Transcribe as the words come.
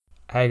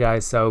Hey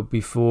guys, so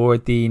before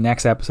the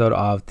next episode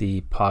of the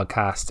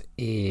podcast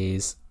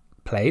is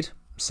played,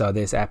 so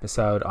this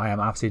episode, I am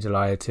absolutely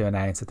delighted to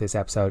announce that this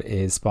episode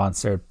is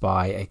sponsored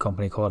by a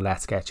company called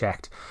Let's Get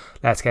Checked.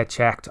 Let's Get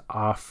Checked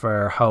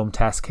offer home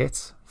test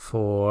kits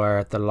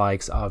for the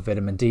likes of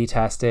vitamin D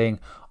testing,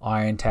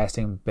 iron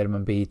testing,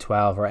 vitamin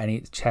B12, or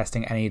any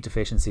testing any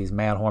deficiencies,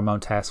 male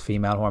hormone tests,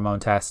 female hormone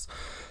tests,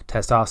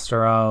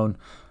 testosterone,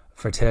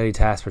 fertility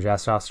tests,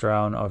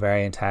 progesterone,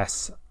 ovarian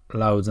tests,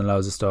 loads and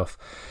loads of stuff.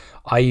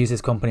 I use this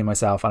company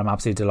myself, and I'm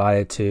absolutely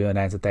delighted to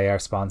announce that they are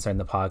sponsoring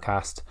the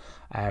podcast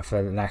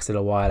for the next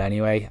little while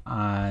anyway.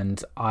 And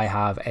I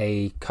have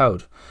a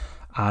code,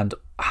 and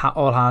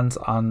all hands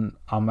on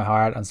my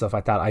heart and stuff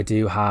like that, I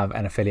do have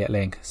an affiliate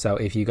link. So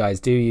if you guys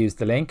do use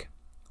the link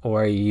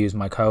or you use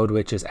my code,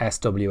 which is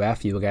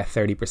SWF, you will get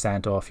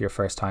 30% off your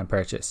first time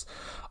purchase.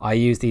 I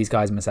use these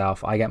guys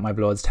myself. I get my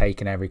bloods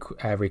taken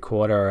every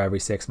quarter or every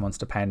 6 months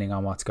depending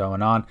on what's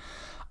going on,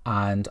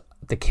 and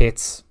the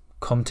kits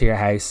come to your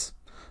house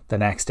the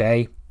next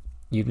day.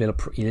 You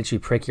literally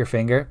prick your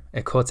finger,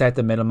 it cuts out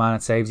the middleman,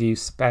 it saves you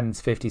spending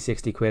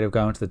 50-60 quid of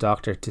going to the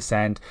doctor to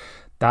send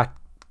that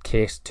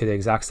kit to the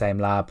exact same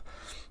lab,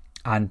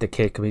 and the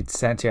kit can be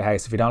sent to your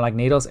house. If you don't like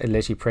needles, it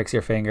literally pricks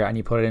your finger and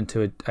you put it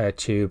into a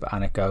tube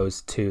and it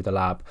goes to the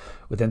lab.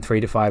 Within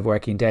 3 to 5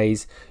 working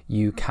days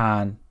you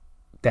can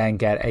then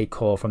get a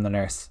call from the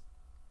nurse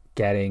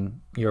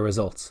getting your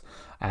results,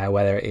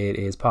 whether it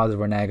is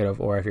positive or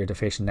negative, or if you're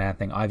deficient in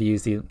anything. I've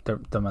used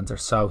them and they're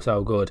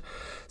so good.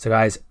 So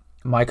guys,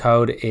 my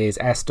code is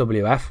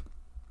SWF,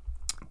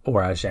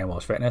 or as Shane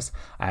Walsh Fitness,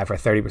 for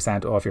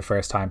 30% off your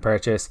first time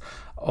purchase.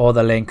 All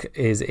the link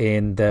is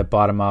in the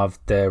bottom of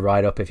the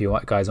write up if you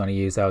guys want to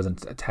use those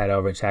and head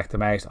over and check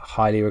them out.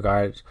 Highly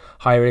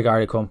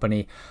regarded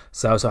company.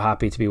 So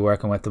happy to be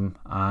working with them,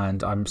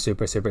 and I'm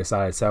super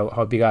excited. So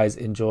hope you guys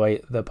enjoy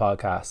the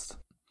podcast.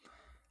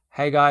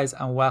 Hey guys,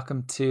 and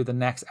welcome to the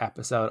next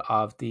episode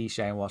of the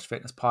Shane Walsh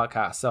Fitness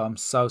Podcast. So I'm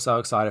so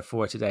excited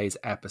for today's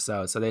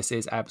episode. So this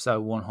is episode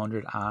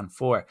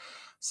 104.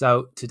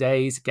 So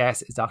today's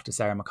guest is Dr.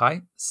 Sarah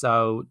McKay.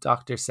 So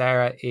Dr.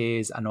 Sarah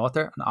is an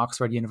author, an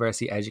Oxford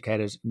University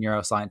educated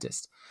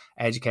neuroscientist,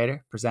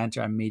 educator, presenter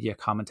and media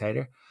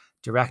commentator,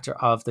 director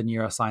of the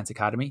Neuroscience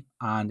Academy,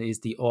 and is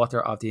the author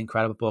of the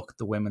incredible book,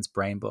 The Women's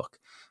Brain Book,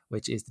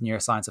 which is the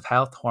neuroscience of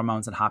health,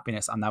 hormones and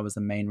happiness. And that was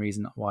the main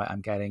reason why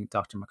I'm getting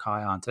Dr.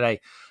 McKay on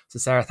today. So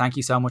Sarah, thank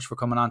you so much for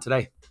coming on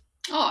today.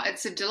 Oh,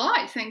 it's a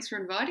delight. Thanks for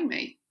inviting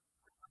me.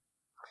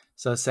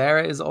 So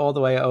Sarah is all the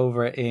way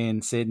over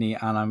in Sydney,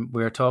 and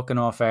we're talking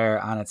off air,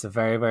 and it's a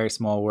very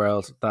small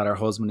world that her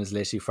husband is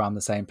literally from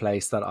the same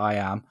place that I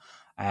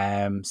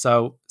am.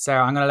 So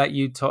Sarah, I'm going to let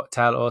you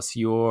tell us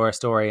your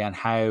story and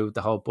how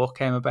the whole book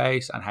came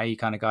about and how you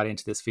kind of got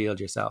into this field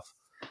yourself.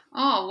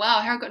 Oh, wow.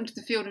 How I got into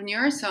the field of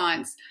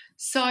neuroscience.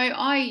 So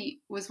I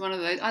was one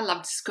of those, I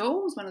loved school.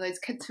 I was one of those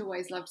kids who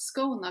always loved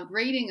school and loved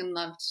reading and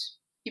loved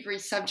every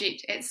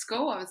subject at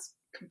school. I was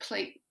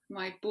complete.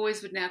 My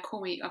boys would now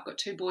call me, I've got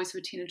 2 boys who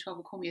are 10 and 12,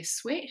 will call me a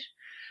sweat.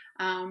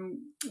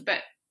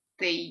 But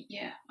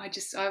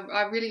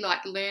I really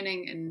liked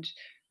learning and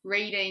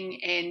reading,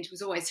 and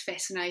was always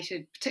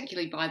fascinated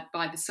particularly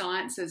by the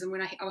sciences. And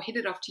when I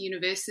headed off to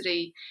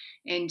university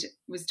and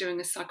was doing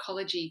a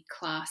psychology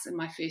class in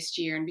my first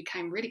year, and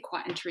became really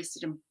quite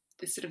interested in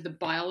the sort of the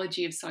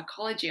biology of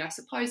psychology, I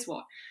suppose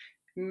what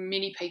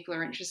many people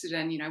are interested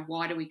in,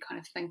 why do we kind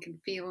of think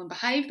and feel and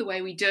behave the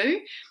way we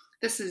do.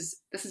 This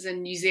is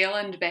in New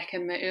Zealand back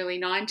in the early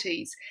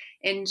 90s,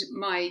 and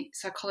my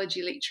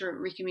psychology lecturer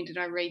recommended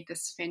I read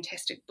this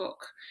fantastic book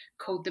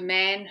called The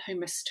Man Who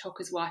Mistook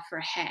His Wife for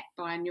a Hat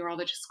by a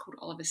neurologist called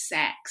Oliver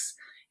Sacks.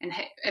 And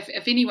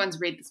if anyone's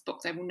read this book,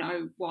 they will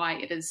know why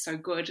it is so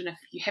good. And if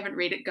you haven't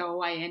read it, go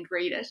away and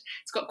read it.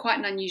 It's got quite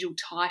an unusual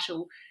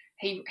title.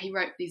 He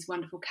wrote these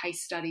wonderful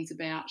case studies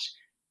about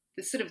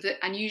the sort of the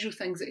unusual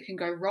things that can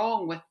go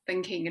wrong with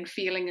thinking and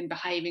feeling and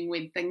behaving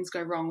when things go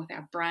wrong with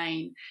our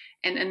brain.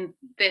 And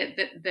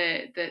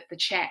the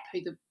chap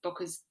who the book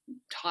is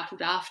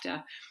titled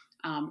after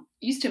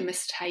used to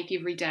mistake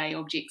everyday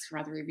objects for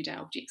other everyday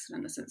objects, and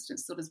in this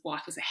instance thought his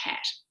wife was a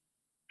hat.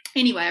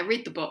 Anyway, I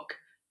read the book,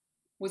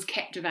 was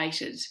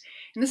captivated,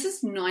 and this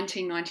is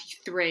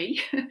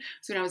 1993,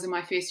 so when I was in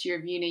my first year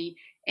of uni.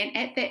 And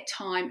at that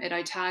time at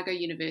Otago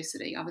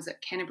University, I was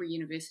at Canterbury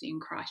University in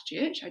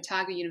Christchurch,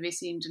 Otago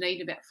University in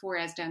Dunedin, about 4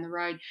 hours down the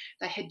road,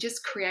 they had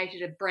just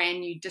created a brand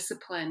new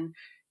discipline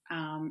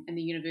in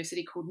the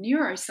university called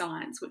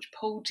neuroscience, which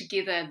pulled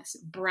together this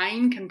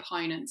brain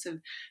components of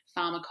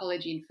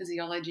pharmacology and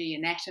physiology,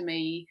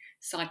 anatomy,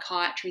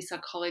 psychiatry,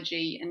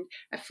 psychology. And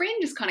a friend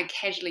just kind of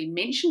casually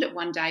mentioned it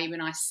one day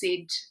when I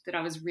said that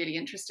I was really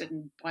interested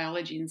in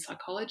biology and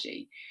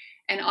psychology.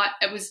 And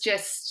it was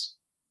just...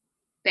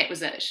 that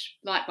was it,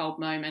 light bulb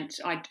moment.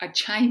 I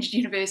changed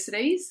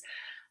universities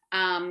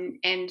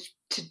and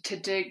to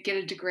get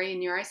a degree in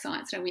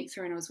neuroscience. And I went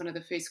through, and I was one of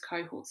the first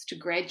cohorts to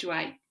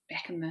graduate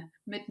back in the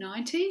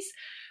mid-90s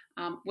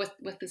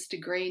with this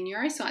degree in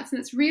neuroscience. And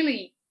it's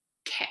really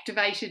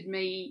captivated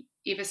me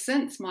ever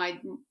since. My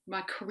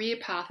career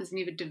path has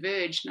never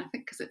diverged, and I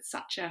think because it's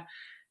such a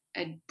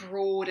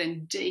broad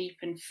and deep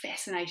and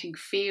fascinating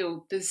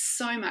field, there's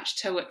so much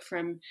to it,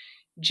 from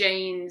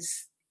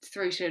genes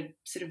through to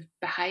sort of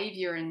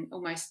behaviour and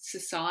almost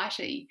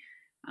society.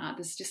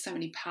 There's just so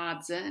many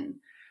paths in.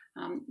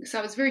 So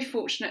I was very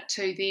fortunate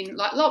to then,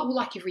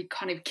 like every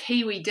kind of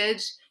Kiwi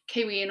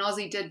and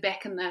Aussie did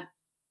back in the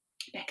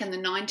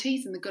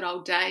 90s, in the good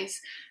old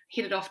days,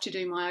 headed off to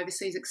do my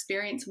overseas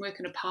experience and work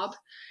in a pub.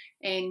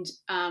 And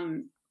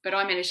but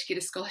I managed to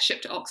get a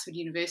scholarship to Oxford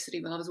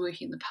University while I was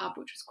working in the pub,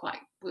 which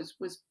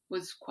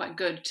was quite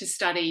good, to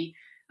study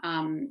a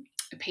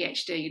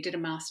PhD. I did a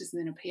master's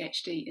and then a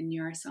PhD in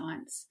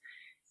neuroscience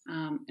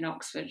in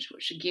Oxford,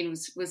 which again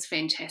was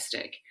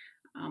fantastic.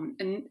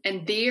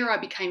 And there I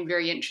became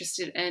very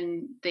interested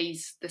in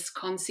this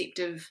concept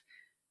of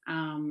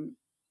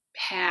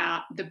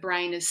how the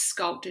brain is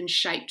sculpted and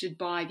shaped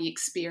by the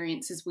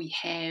experiences we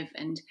have,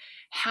 and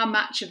how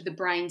much of the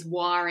brain's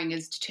wiring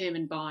is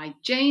determined by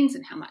genes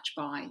and how much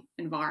by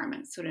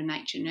environment, sort of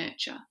nature,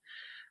 nurture.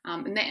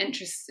 And that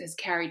interest has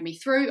carried me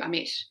through.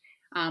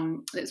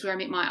 That's where I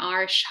met my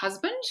Irish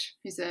husband,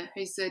 who's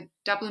a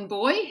Dublin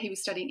boy. He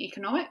was studying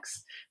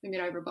economics. We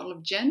met over a bottle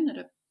of gin at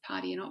a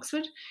party in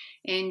Oxford,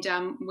 and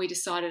we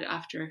decided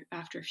after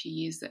a few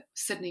years that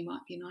Sydney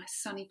might be a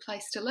nice sunny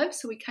place to live,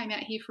 so we came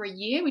out here for a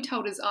year. We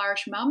told his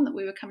Irish mum that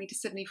we were coming to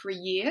Sydney for a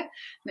year, and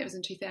that was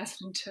in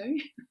 2002.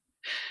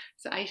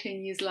 So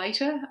 18 years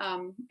later,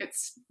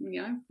 it's,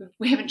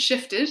 we haven't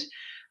shifted,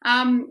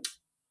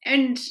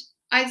 and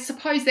I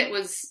suppose that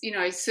was,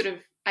 sort of,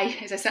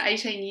 as I said,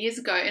 18 years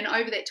ago, and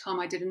over that time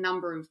I did a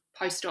number of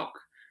postdoc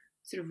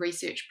sort of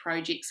research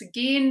projects,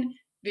 again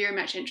very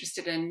much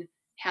interested in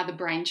how the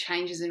brain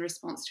changes in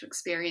response to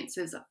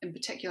experiences. In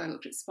particular, I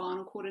looked at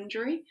spinal cord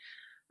injury.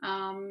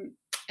 And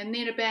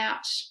then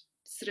about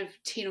sort of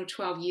 10 or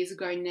 12 years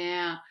ago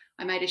now,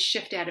 I made a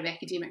shift out of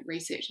academic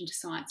research into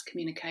science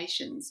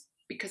communications,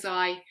 because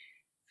I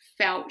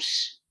felt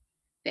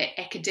that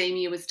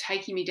academia was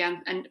taking me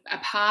down a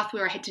path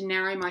where I had to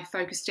narrow my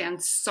focus down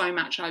so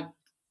much. I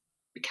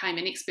became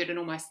an expert in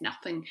almost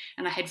nothing,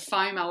 and I had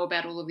FOMO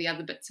about all of the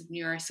other bits of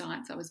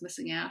neuroscience I was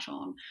missing out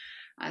on.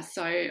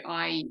 So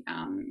I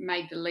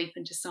made the leap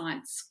into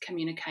science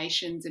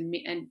communications and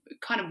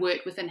kind of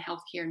worked within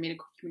healthcare and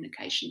medical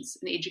communications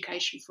and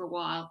education for a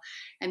while,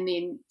 and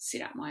then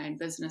set up my own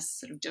business,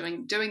 sort of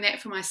doing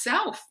that for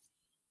myself.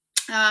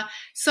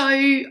 So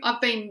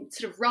I've been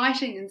sort of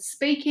writing and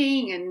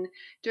speaking and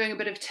doing a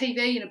bit of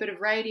TV and a bit of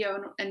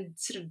radio, and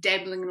sort of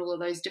dabbling in all of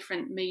those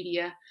different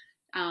media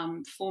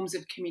forms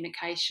of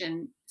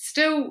communication,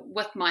 still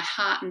with my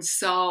heart and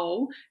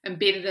soul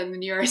embedded in the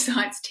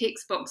neuroscience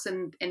textbooks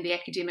and the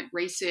academic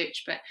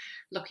research, but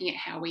looking at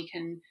how we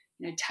can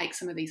take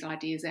some of these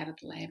ideas out of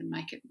the lab and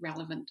make it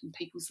relevant in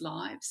people's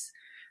lives.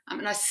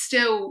 And I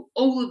still,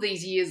 all of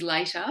these years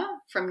later,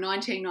 from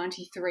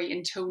 1993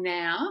 until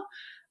now,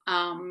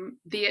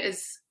 there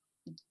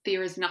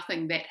is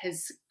nothing that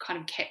has kind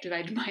of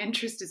captivated my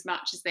interest as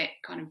much as that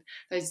kind of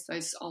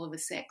those Oliver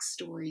Sacks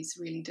stories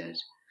really did.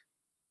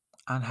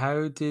 And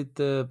how did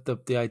the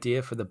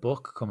idea for the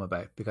book come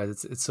about?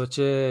 Because it's such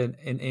an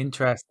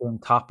interesting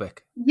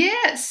topic.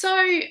 Yeah, so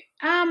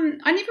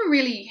I never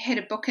really had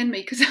a book in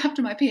me, because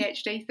after my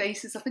PhD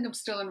thesis, I think I'm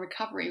still in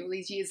recovery all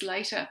these years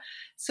later.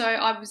 So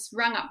I was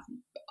rung up,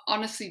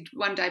 honestly,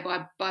 one day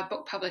by a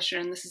book publisher,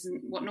 and this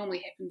isn't what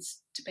normally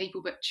happens to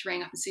people, but she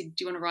rang up and said,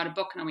 "Do you want to write a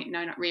book?" And I went,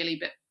 "No, not really,"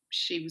 but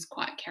she was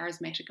quite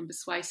charismatic and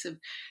persuasive,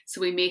 so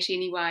we met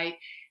anyway.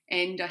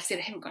 And I said,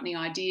 "I haven't got any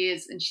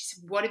ideas." And she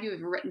said, "What have you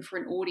ever written for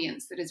an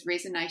audience that has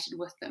resonated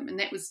with them?" And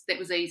that was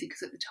easy,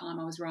 because at the time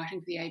I was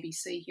writing for the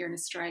ABC here in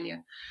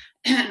Australia,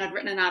 and I'd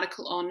written an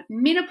article on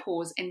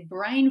menopause and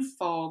brain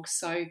fog.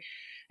 So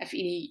if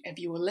any of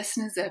your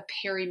listeners are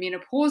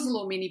perimenopausal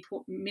or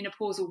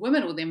menopausal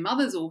women, or their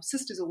mothers or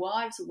sisters or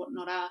wives or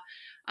whatnot are,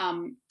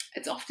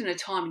 it's often a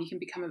time when you can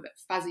become a bit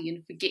fuzzy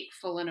and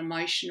forgetful and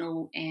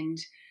emotional, and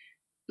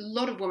a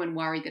lot of women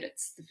worry that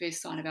it's the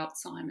first sign of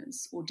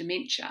Alzheimer's or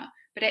dementia,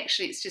 but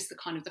actually it's just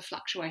the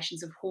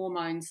fluctuations of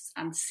hormones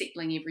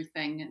unsettling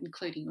everything,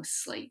 including with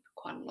sleep,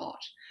 quite a lot.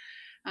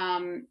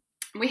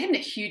 We had a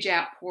huge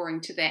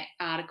outpouring to that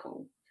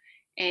article,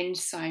 and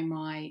so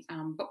my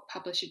book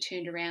publisher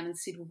turned around and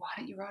said, "Well, why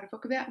don't you write a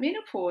book about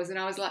menopause?" And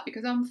I was like,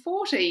 "Because I'm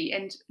 40,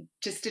 and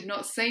just did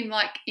not seem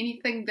like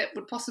anything that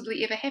would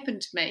possibly ever happen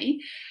to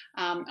me.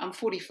 I'm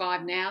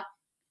 45 now.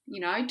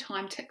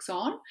 Time ticks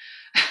on."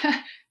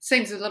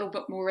 Seems a little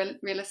bit more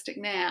realistic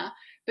now.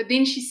 But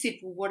then she said,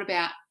 "Well, what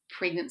about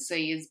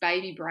pregnancy? Is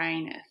baby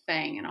brain a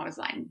thing?" And I was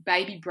like,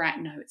 "Baby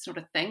brain? No, it's not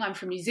a thing. I'm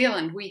from New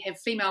Zealand. We have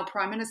female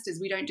prime ministers.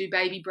 We don't do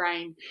baby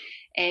brain."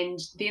 And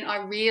then I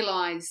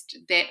realised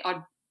that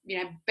I'd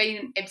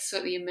been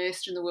absolutely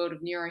immersed in the world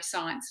of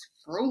neuroscience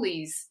for all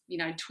these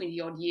 20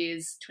 odd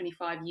years,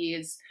 25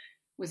 years.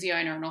 Was the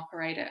owner and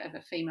operator of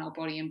a female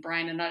body and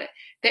brain, and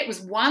that was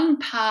one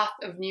path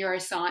of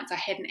neuroscience I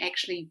hadn't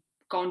actually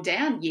gone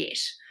down yet.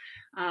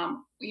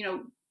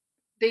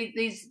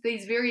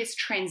 These various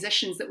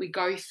transitions that we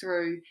go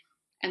through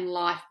and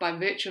life by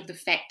virtue of the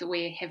fact that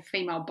we have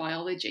female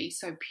biology,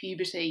 so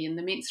puberty and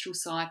the menstrual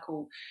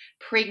cycle,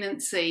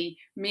 pregnancy,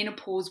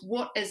 menopause.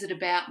 What is it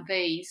about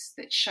these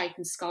that shape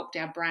and sculpt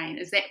our brain?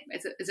 Is it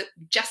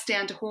just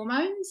down to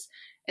hormones?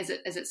 Is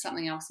it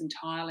something else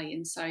entirely?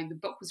 And so the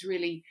book was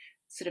really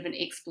sort of an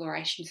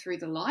exploration through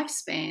the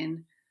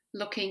lifespan,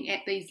 looking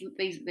at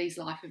these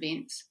life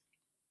events.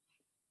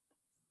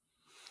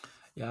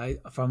 Yeah,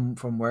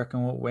 from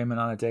working with women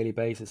on a daily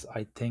basis,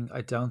 I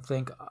don't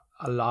think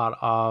a lot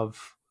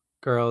of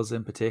girls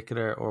in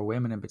particular or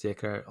women in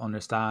particular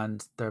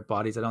understand their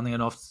bodies. I don't think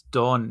enough's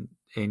done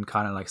in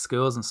kind of like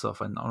schools and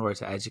stuff in order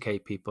to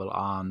educate people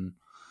on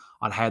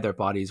how their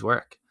bodies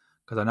work.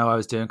 Because I know I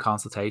was doing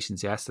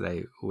consultations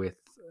yesterday with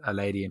a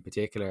lady in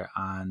particular,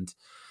 and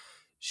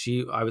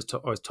I was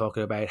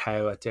talking about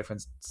how at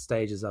different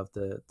stages of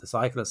the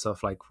cycle and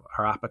stuff, like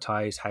her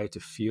appetite, how to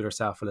fuel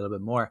herself a little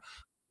bit more.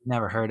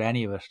 Never heard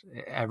any of it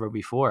ever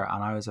before,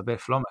 and I was a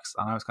bit flummoxed,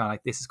 and I was kind of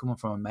like, this is coming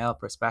from a male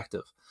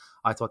perspective.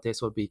 I thought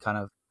this would be kind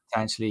of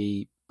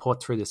potentially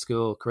put through the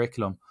school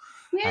curriculum.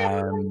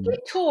 Yeah,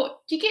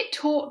 you get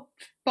taught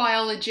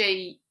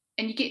biology,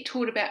 and you get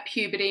taught about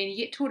puberty, and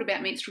you get taught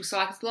about menstrual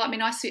cycles. I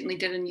mean, I certainly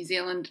did in New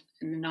Zealand,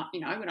 when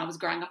I was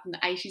growing up in the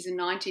 80s and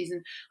 90s,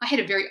 and I had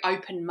a very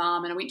open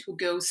mum, and I went to a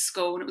girls'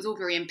 school, and it was all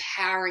very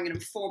empowering and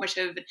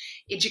informative and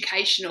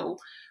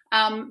educational.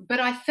 But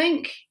I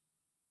think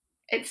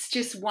it's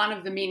just one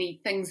of the many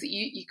things that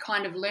you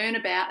kind of learn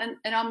about, and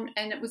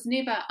it was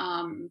never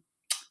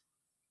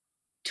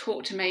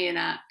taught to me in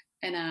a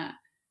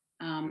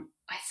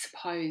I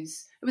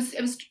suppose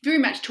it was very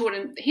much taught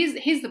in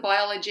here's the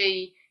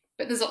biology,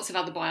 but there's lots of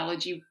other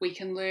biology we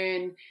can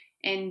learn,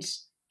 and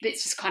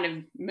let's just kind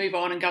of move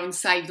on and go and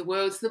save the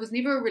world. So there was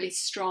never a really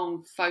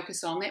strong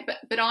focus on that.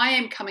 But I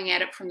am coming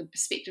at it from the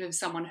perspective of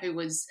someone who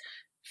was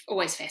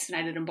always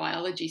fascinated in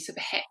biology. So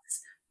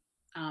perhaps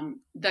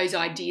those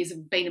ideas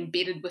have been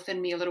embedded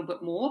within me a little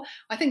bit more.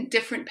 I think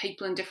different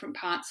people in different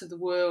parts of the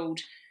world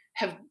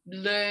have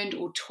learned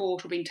or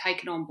taught or been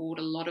taken on board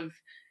a lot of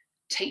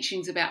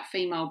teachings about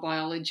female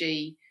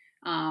biology,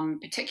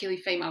 particularly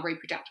female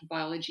reproductive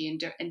biology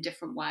in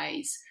different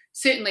ways.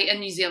 Certainly in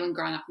New Zealand,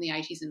 growing up in the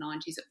 80s and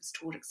 90s, it was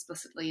taught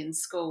explicitly in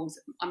schools.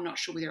 I'm not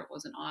sure whether it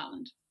was in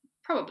Ireland.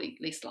 Probably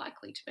less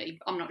likely to be.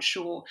 I'm not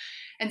sure.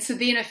 And so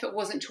then if it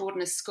wasn't taught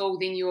in a school,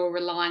 then you're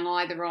relying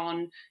either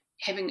on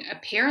having a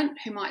parent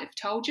who might have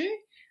told you.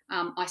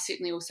 I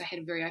certainly also had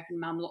a very open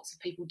mum. Lots of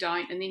people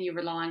don't. And then you're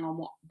relying on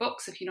what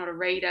books, if you're not a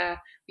reader, or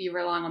you're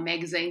relying on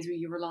magazines, or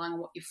you're relying on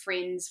what your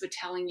friends were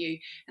telling you.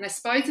 And I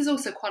suppose there's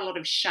also quite a lot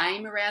of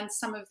shame around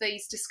some of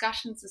these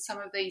discussions and some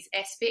of these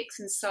aspects.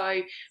 And so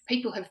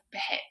people have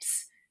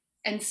perhaps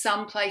in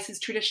some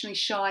places traditionally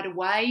shied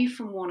away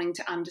from wanting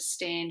to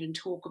understand and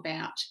talk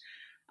about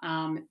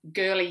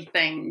girly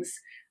things.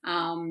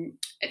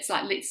 It's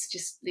like let's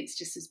just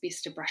as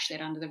best to brush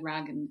that under the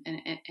rug and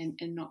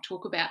not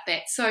talk about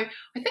that. So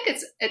I think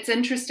it's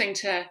interesting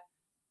to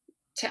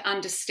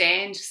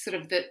understand sort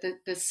of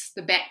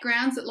the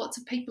backgrounds that lots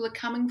of people are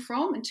coming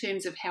from in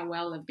terms of how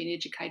well they've been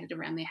educated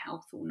around their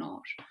health or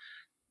not.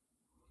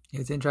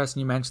 It's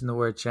interesting you mentioned the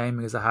word shame,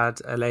 because I had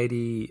a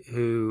lady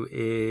who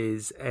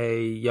is a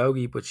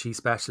yogi, but she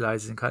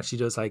specializes in she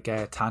does like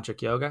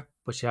tantric yoga,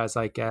 but she has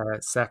like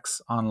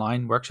sex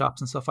online workshops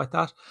and stuff like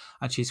that,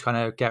 and she's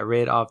trying to get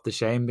rid of the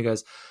shame,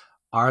 because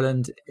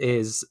Ireland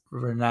is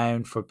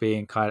renowned for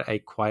being quite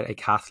a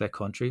Catholic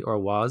country, or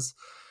was.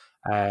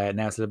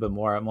 Now it's a little bit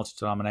more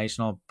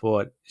multi-denominational,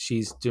 but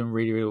she's doing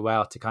really, really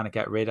well to kind of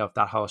get rid of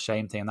that whole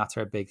shame thing, and that's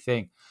her big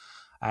thing.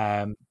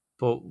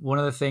 But one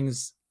of the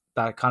things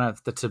that kind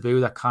of the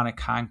taboo that kind of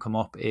can come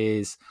up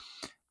is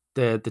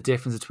the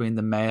difference between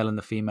the male and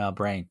the female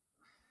brain.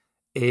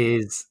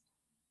 Is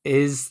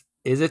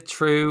it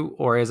true,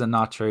 or is it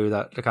not true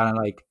that they're kind of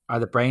like, are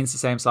the brains the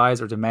same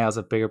size, or do males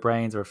have bigger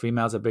brains, or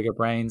females have bigger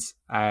brains,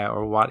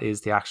 or what is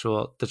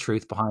the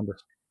truth behind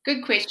it?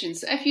 Good question.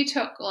 So if you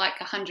took like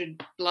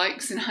 100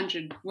 blokes and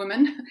 100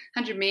 women,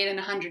 100 men and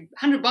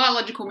 100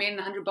 biological men and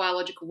 100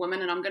 biological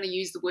women, and I'm going to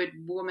use the word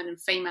woman and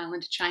female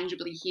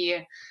interchangeably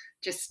here,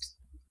 just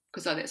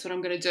because that's what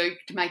I'm going to do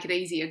to make it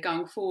easier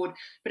going forward.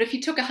 But if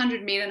you took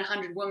 100 men and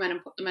 100 women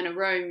and put them in a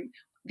room,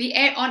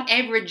 on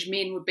average,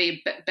 men would be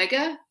a bit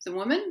bigger than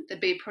women.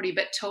 They'd be pretty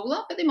bit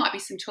taller, but there might be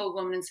some tall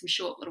women and some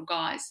short little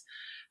guys.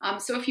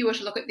 So if you were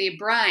to look at their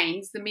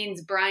brains, the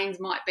men's brains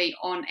might be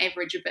on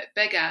average a bit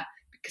bigger,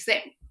 because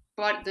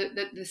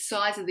the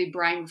size of their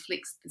brain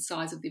reflects the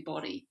size of their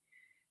body.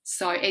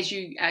 So as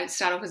you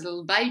start off as a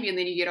little baby, and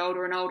then you get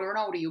older and older and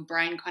older, your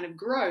brain kind of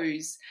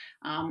grows,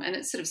 and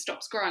it sort of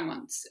stops growing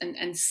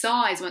and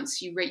size once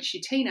you reach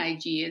your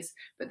teenage years.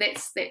 But that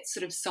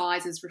sort of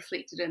size is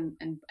reflected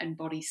in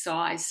body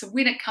size. So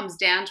when it comes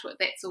down to it,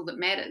 that's all that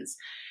matters.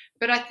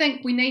 But I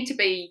think we need to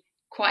be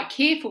quite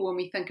careful when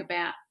we think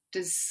about,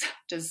 does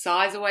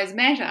size always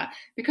matter?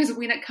 Because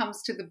when it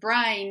comes to the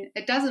brain,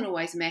 it doesn't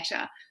always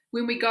matter.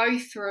 When we go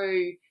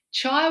through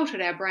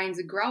childhood, our brains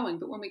are growing,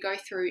 but when we go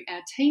through our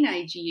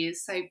teenage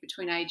years, say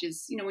between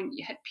ages, when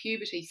you hit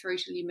puberty through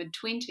to your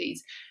mid-20s,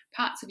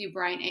 parts of your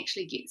brain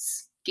actually get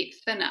get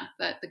thinner.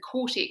 The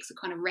cortex are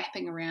kind of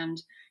wrapping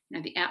around,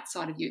 the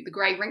outside of you. The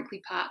grey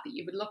wrinkly part that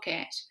you would look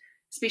at,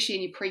 especially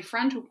in your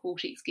prefrontal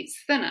cortex, gets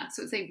thinner.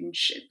 So it's even,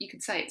 you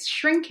could say it's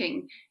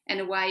shrinking in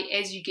a way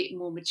as you get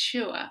more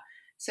mature.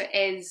 So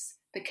as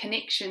the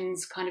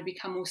connections kind of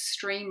become more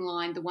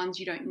streamlined, the ones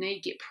you don't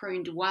need get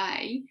pruned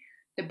away,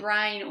 the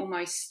brain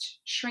almost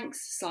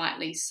shrinks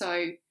slightly.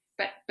 So,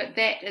 but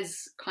that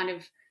is kind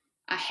of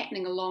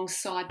happening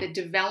alongside the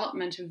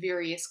development of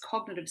various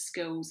cognitive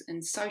skills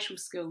and social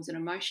skills and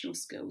emotional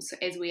skills. So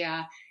as we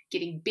are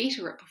getting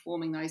better at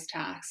performing those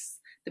tasks,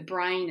 the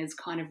brain is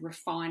kind of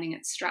refining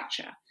its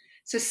structure.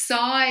 So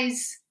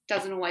size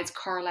doesn't always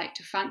correlate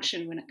to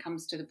function when it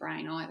comes to the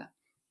brain either.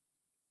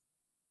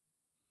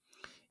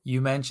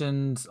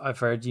 I've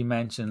heard you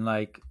mention,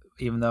 like,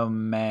 even though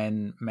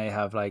men may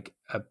have like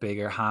a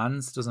bigger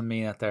hands, doesn't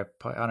mean that they're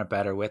kind of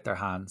better with their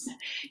hands.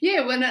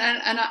 Yeah, well,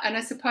 and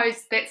I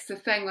suppose that's the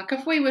thing. Like,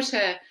 if we were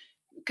to,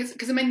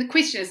 because I mean, the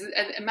question is,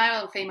 a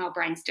male and female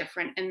brain's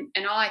different, and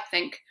I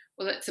think,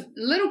 well, it's a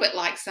little bit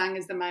like saying,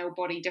 is the male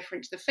body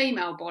different to the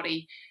female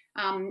body?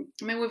 I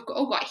mean, we've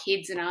all got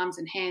heads and arms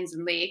and hands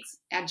and legs.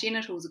 Our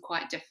genitals are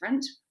quite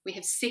different. We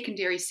have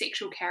secondary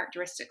sexual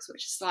characteristics,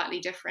 which are slightly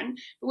different.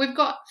 But we've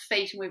got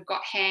feet and we've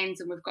got hands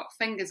and we've got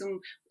fingers,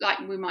 and like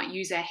we might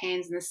use our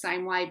hands in the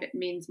same way, but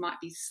men's might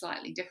be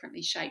slightly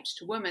differently shaped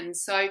to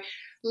women's. So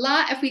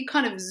if we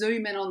kind of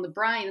zoom in on the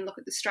brain and look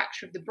at the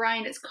structure of the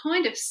brain, it's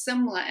kind of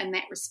similar in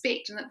that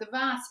respect, and that the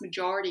vast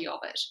majority of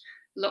it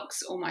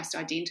looks almost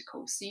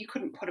identical. So you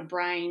couldn't put a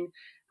brain,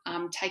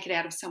 take it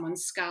out of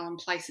someone's skull and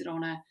place it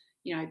on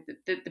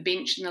the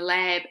bench in the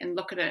lab and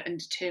look at it and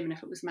determine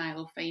if it was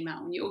male or female.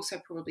 And you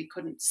also probably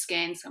couldn't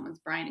scan someone's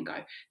brain and go,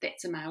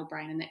 that's a male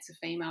brain and that's a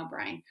female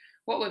brain.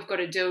 What we've got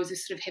to do is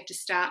just sort of have to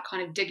start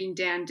kind of digging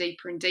down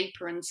deeper and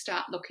deeper and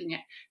start looking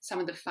at some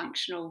of the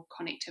functional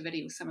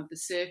connectivity or some of the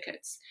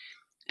circuits.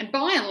 And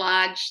by and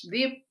large,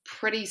 they're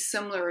pretty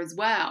similar as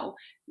well.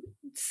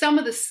 Some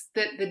of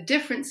the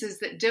differences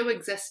that do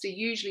exist are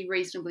usually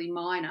reasonably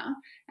minor,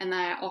 and they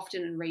are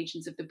often in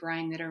regions of the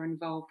brain that are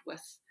involved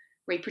with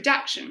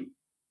reproduction.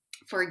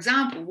 For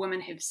example,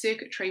 women have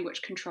circuitry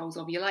which controls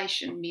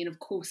ovulation. Men, of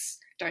course,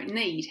 don't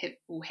need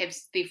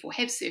therefore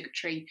have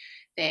circuitry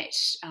that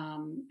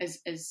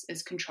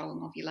is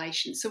controlling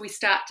ovulation. So we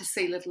start to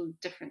see little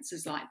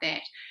differences like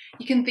that.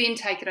 You can then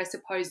take it, I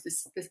suppose, the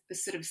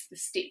sort of the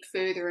step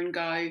further and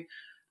go,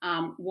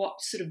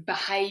 what sort of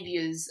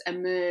behaviours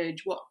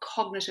emerge, what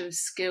cognitive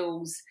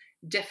skills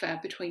differ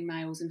between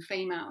males and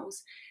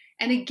females.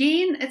 And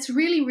again, it's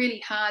really,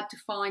 really hard to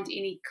find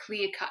any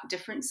clear-cut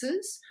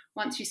differences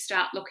once you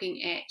start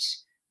looking at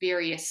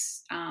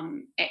various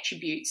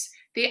attributes.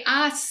 There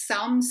are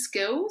some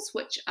skills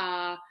which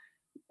are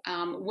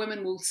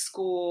women will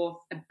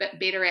score a bit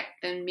better at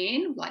than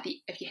men. Like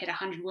if you had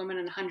 100 women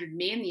and 100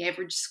 men, the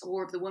average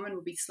score of the women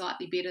would be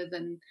slightly better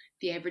than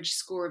the average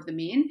score of the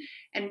men.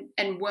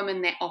 And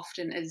women, that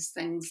often is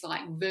things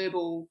like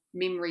verbal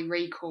memory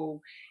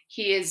recall.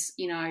 Here's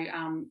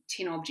 10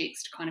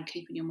 objects to kind of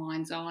keep in your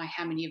mind's eye.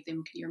 How many of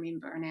them can you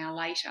remember an hour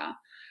later?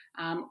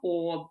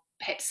 Or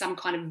perhaps some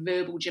kind of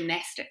verbal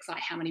gymnastics,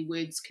 like how many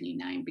words can you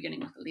name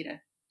beginning with the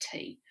letter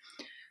T.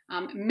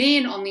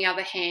 Men, on the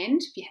other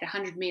hand, if you had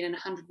 100 men and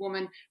 100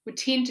 women, would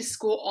tend to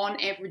score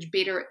on average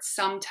better at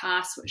some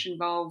tasks which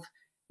involve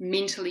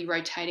mentally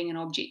rotating an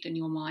object in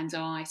your mind's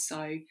eye.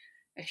 So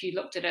if you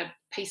looked at a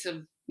piece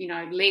of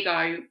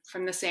Lego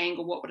from this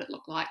angle, what would it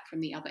look like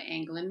from the other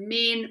angle? And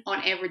men,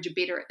 on average, are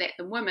better at that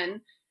than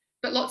women,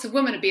 but lots of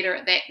women are better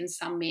at that than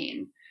some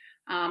men.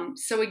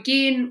 So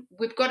again,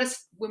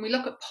 when we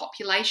look at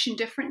population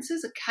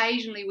differences,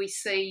 occasionally we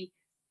see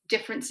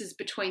differences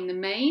between the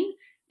mean,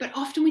 but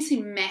often we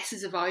see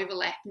masses of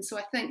overlap. And so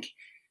I think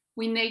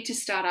we need to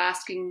start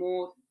asking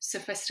more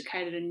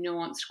sophisticated and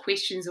nuanced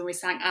questions when we're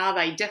saying, are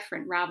they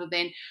different, rather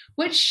than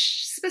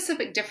which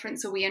specific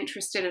difference are we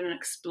interested in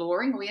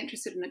exploring? Are we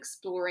interested in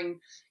exploring,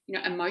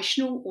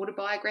 emotional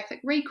autobiographic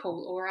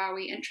recall, or are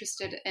we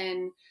interested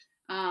in,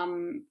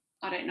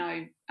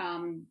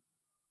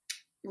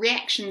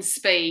 reaction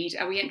speed?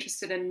 Are we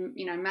interested in,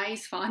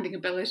 maze finding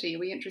ability? Are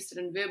we interested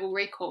in verbal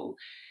recall?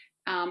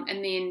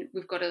 And then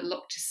we've got to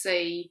look to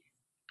see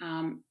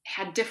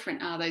how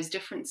different are those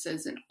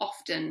differences, and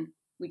often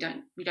we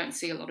don't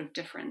see a lot of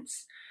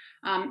difference.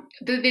 Then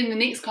the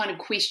next kind of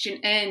question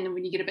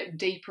when you get a bit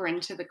deeper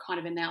into the kind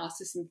of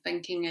analysis and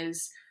thinking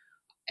is,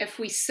 if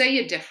we see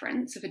a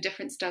difference, if a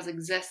difference does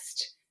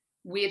exist,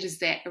 where does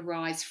that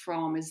arise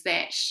from?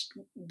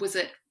 Was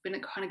it, when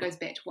it kind of goes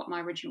back to what my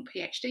original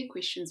PhD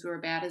questions were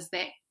about, is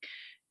that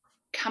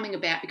coming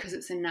about because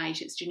it's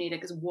innate, it's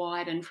genetic, it's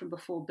wired in from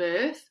before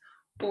birth,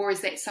 or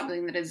is that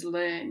something that is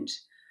learned?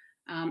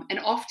 And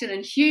often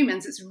in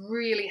humans, it's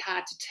really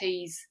hard to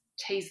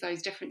tease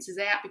those differences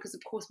out, because,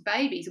 of course,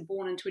 babies are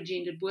born into a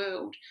gendered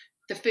world.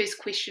 The first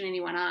question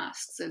anyone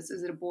asks is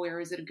it a boy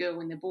or is it a girl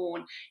when they're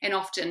born? And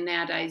often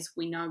nowadays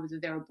we know whether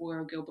they're a boy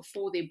or a girl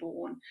before they're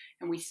born,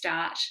 and we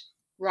start,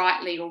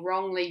 rightly or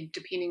wrongly,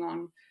 depending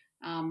on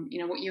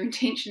what your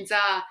intentions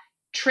are,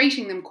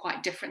 treating them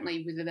quite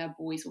differently, whether they're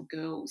boys or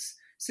girls.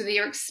 So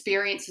their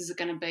experiences are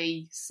going to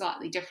be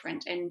slightly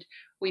different. And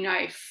we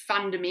know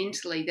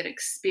fundamentally that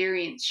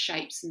experience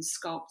shapes and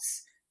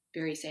sculpts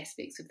various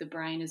aspects of the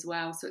brain as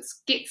well. So it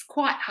gets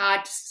quite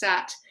hard to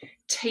start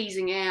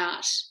teasing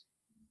out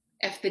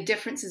if the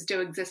differences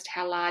do exist,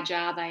 how large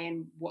are they,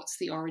 and what's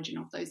the origin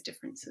of those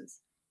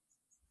differences.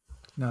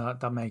 No,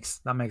 that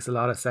makes a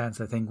lot of sense.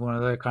 I think one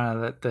of the kind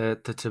of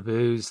the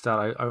taboos that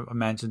I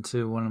mentioned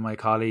to one of my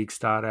colleagues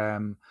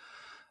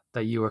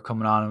that you were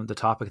coming on the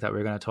topic that we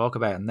are going to talk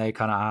about, and they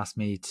kind of asked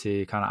me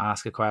to kind of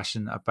ask a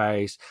question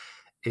about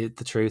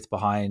the truth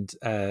behind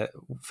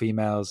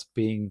females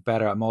being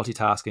better at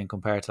multitasking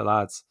compared to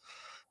lads.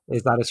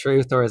 Is that a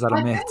truth or is that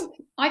a myth?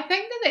 I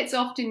think that that's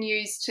often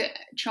used to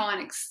try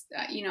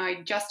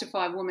and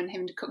justify women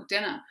having to cook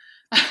dinner.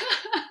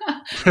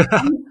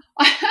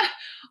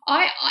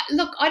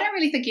 Look, I don't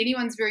really think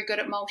anyone's very good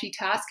at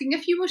multitasking.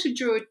 If you were to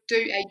do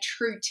a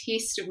true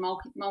test of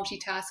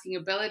multitasking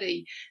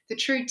ability, the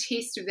true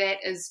test of that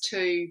is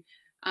to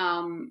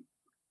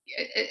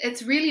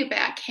it's really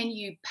about, can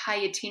you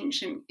pay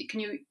attention? Can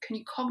you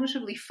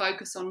cognitively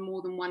focus on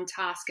more than one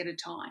task at a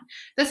time?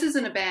 This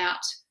isn't about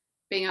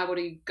being able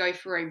to go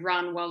for a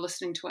run while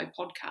listening to a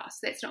podcast.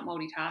 That's not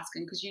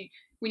multitasking, because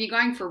when you're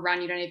going for a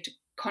run, you don't have to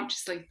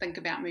consciously think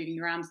about moving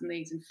your arms and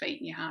legs and feet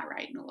and your heart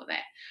rate and all of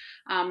that.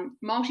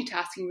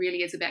 Multitasking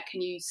really is about,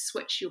 can you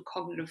switch your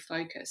cognitive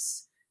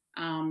focus?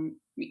 Can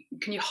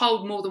you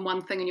hold more than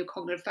one thing in your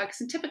cognitive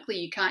focus? And typically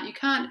you can't. You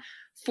can't,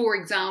 for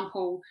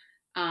example,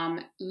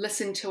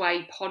 listen to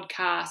a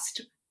podcast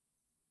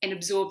and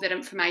absorb that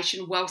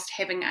information whilst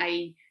having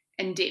a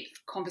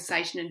in-depth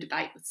conversation and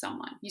debate with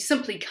someone. You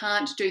simply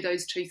can't do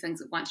those two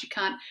things at once. You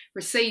can't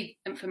receive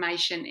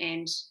information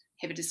and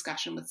have a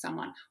discussion with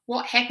someone.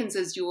 What happens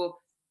is your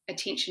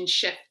attention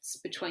shifts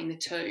between the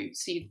two.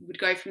 So you would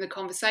go from the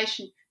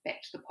conversation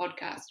back to the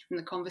podcast, from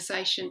the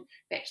conversation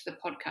back to the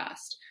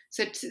podcast.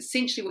 So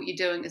essentially what you're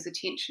doing is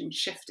attention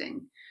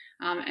shifting.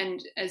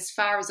 And as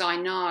far as I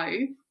know,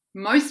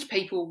 most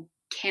people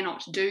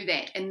cannot do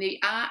that, and there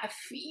are a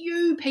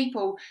few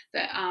people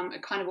that are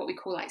kind of what we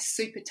call like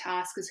super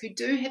taskers, who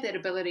do have that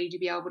ability to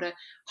be able to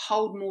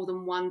hold more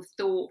than one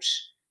thought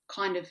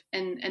kind of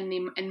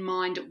in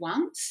mind at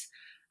once.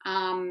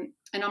 And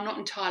I'm not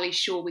entirely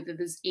sure whether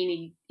there's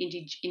any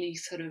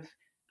sort of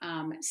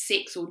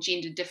sex or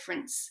gender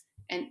difference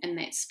in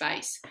that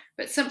space,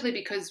 but simply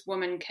because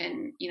women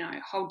can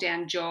hold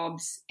down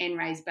jobs and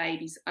raise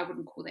babies, I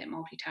wouldn't call that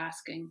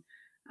multitasking.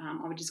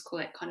 I would just call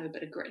that kind of a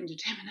bit of grit and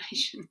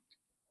determination.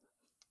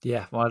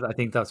 Yeah, well, I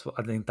think that's what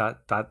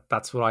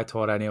I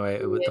thought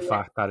anyway. With the Yeah.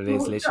 fact that it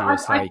is Well, literally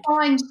just I like,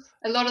 find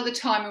a lot of the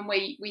time when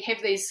we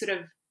have these sort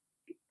of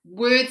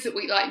words that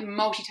we like,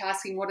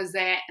 multitasking, what is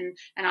that?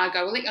 And I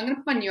go, well, I'm going to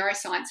put my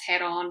neuroscience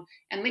hat on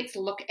and let's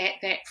look at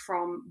that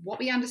from what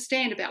we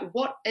understand about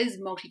what is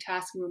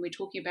multitasking when we're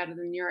talking about it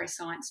in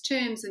neuroscience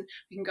terms, and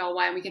we can go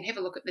away and we can have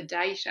a look at the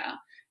data.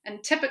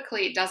 And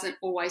typically it doesn't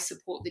always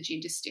support the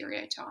gender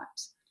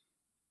stereotypes.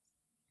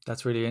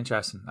 that's really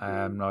interesting.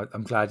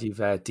 I'm glad you've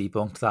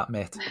debunked that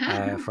myth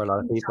for a lot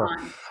of people.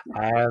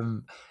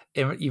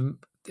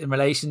 In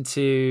relation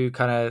to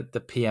kind of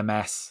the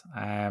PMS,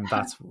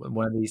 that's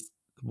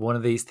one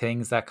of these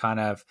things that kind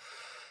of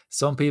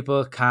some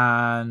people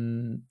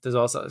can. There's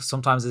also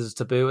sometimes there's a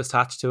taboo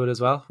attached to it as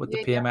well with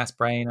the PMS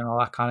brain and all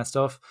that kind of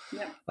stuff.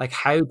 Yeah. Like,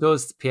 how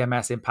does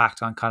PMS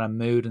impact on kind of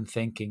mood and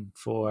thinking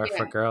for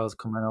girls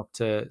coming up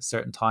to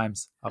certain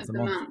times of the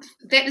month?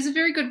 That is a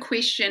very good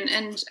question,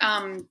 and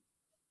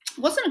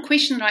wasn't a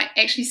question that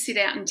I actually set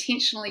out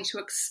intentionally to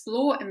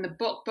explore in the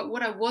book, but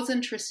what I was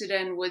interested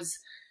in was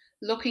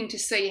looking to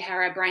see how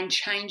our brain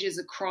changes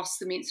across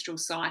the menstrual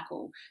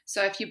cycle.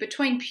 So if you're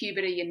between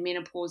puberty and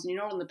menopause and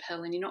you're not on the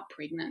pill and you're not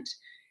pregnant,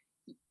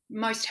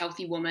 most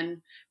healthy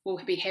women will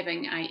be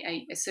having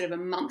a sort of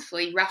a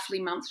roughly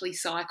monthly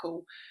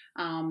cycle,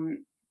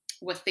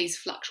 with these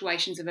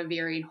fluctuations of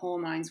ovarian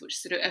hormones, which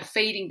sort of are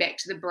feeding back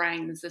to the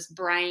brain. There's this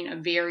brain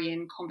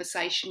ovarian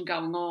conversation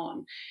going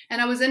on.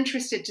 And I was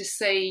interested to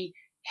see,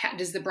 how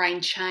does the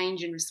brain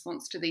change in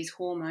response to these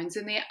hormones?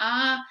 And there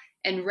are,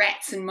 in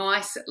rats and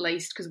mice at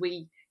least, because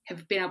we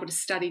have been able to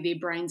study their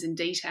brains in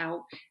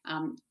detail.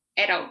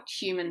 Adult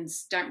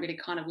humans don't really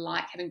kind of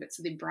like having bits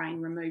of their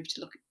brain removed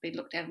to be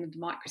looked at under the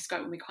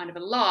microscope when we're kind of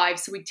alive.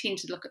 So we tend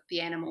to look at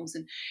the animals,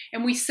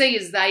 and we see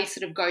as they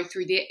sort of go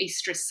through their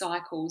estrous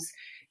cycles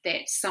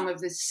that some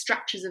of the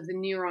structures of the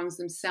neurons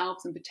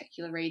themselves in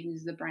particular regions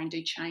of the brain do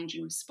change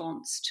in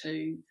response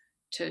to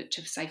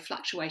say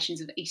fluctuations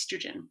of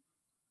estrogen.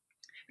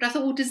 But I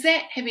thought, well, does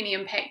that have any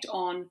impact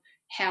on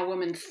how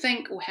women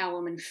think or how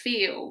women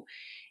feel?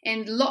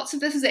 And lots of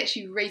this is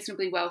actually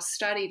reasonably well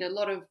studied. A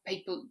lot of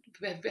people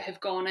have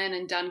gone in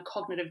and done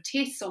cognitive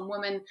tests on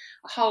women,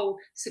 a whole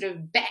sort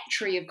of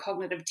battery of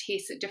cognitive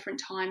tests at different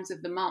times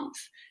of the month,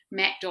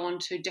 mapped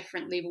onto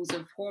different levels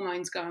of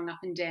hormones going up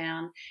and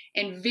down.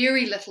 And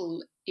very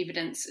little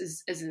evidence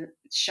is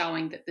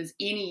showing that there's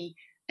any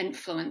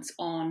influence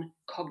on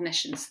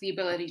cognition, so the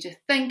ability to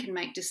think and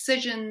make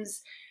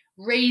decisions,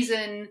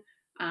 reason,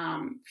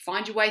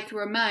 find your way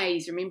through a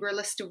maze, remember a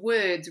list of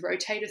words,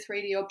 rotate a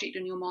 3D object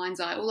in your mind's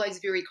eye, all those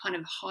very kind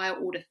of higher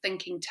order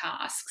thinking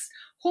tasks.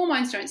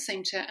 Hormones don't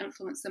seem to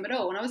influence them at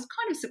all. And I was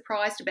kind of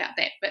surprised about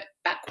that, but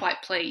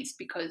quite pleased,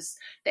 because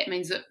that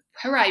means that,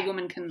 hooray,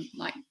 women can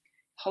like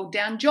hold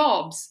down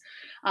jobs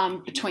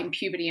between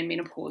puberty and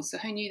menopause. So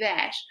who knew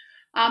that?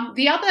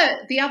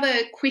 The other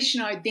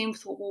question I then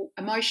thought, well,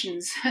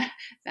 emotions,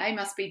 they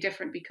must be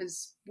different,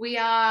 because we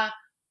are,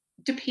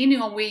 depending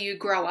on where you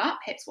grow up,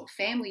 perhaps what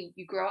family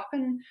you grow up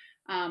in,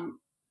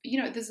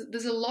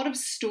 there's a lot of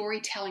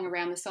storytelling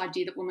around this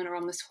idea that women are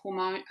on this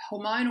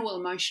hormonal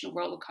emotional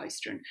roller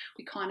coaster, and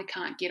we kind of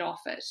can't get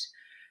off it.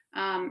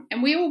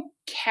 And we all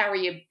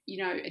carry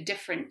a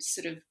different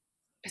sort of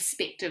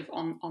perspective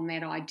on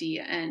that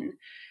idea. And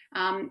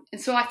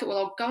so I thought, well,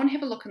 I'll go and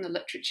have a look in the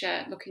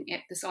literature looking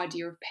at this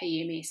idea of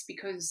PMS,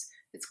 because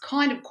it's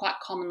kind of quite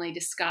commonly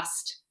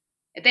discussed.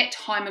 At that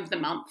time of the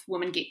month,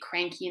 women get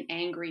cranky and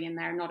angry, and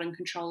they're not in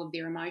control of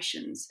their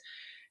emotions.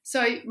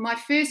 So my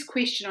first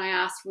question I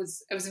asked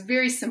was a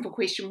very simple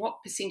question: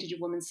 what percentage of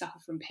women suffer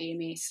from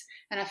PMS?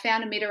 And I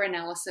found a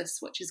meta-analysis,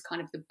 which is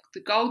kind of the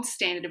gold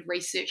standard of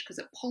research, because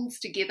it pulls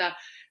together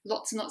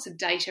lots and lots of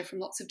data from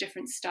lots of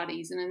different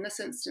studies. And in this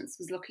instance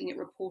was looking at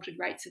reported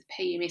rates of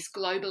PMS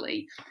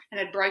globally,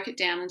 and it broke it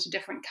down into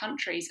different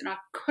countries. And I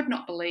could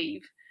not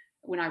believe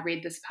when I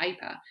read this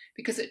paper,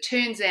 because it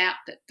turns out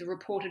that the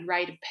reported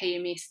rate of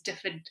PMS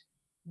differed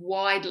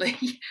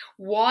wildly,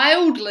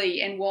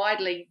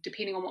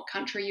 depending on what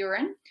country you're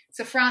in.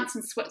 So France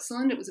and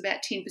Switzerland, it was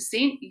about 10%.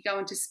 You go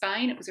into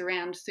Spain, it was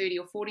around 30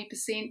 or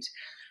 40%.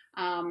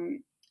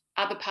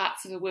 Other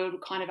parts of the world were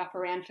kind of up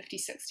around 50,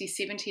 60,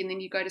 70. And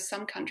then you go to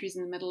some countries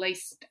in the Middle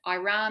East,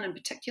 Iran in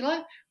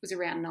particular, was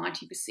around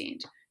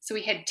 90%. So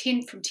we had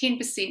from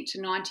 10% to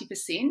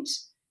 90%,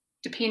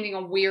 depending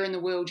on where in the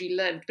world you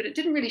lived. But it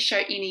didn't really show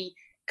any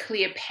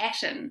clear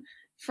pattern.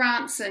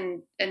 France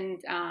and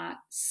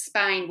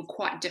Spain were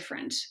quite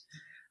different.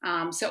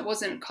 So it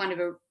wasn't kind of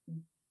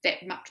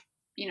that much,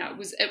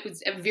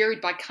 it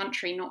varied by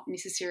country, not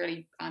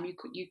necessarily,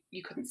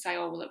 you couldn't say,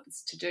 oh, well, it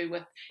was to do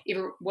with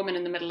every women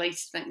in the Middle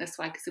East think this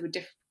way, because there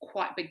were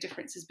quite big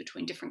differences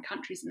between different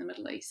countries in the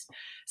Middle East.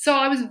 So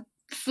I was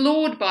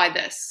floored by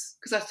this,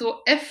 because I thought,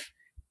 if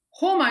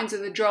hormones are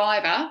the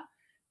driver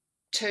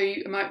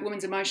to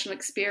women's emotional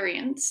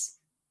experience,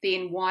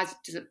 then why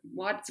does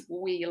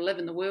where you live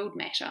in the world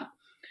matter?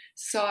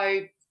 So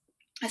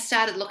I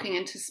started looking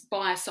into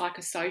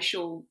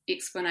biopsychosocial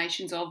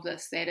explanations of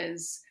this. That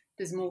is,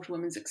 there's more to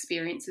women's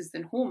experiences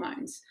than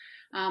hormones.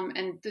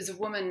 And there's a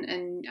woman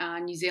in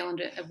New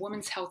Zealand, a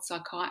women's health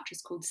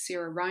psychiatrist called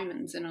Sarah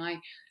Romans, and I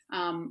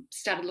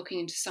started looking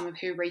into some of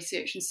her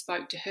research and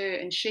spoke to her,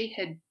 and she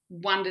had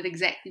wondered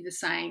exactly the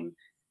same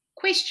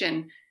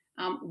question.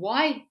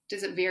 Why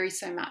does it vary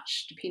so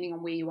much depending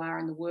on where you are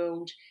in the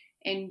world?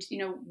 And,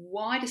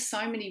 why do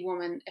so many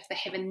women, if they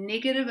have a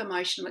negative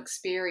emotional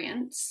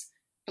experience,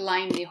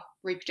 blame their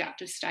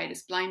reproductive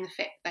status, blame the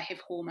fact they have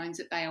hormones,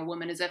 that they are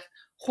women, as if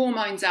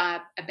hormones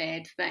are a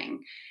bad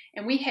thing?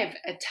 And we have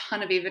a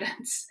ton of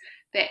evidence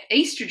that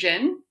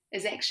estrogen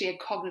is actually a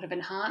cognitive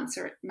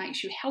enhancer. It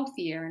makes you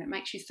healthier, and it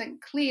makes you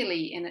think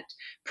clearly, and it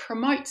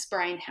promotes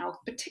brain health,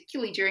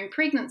 particularly during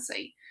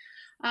pregnancy.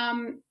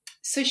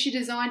 So she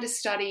designed a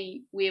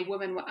study where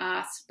women were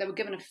asked, they were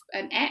given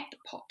an app that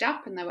popped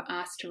up, and they were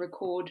asked to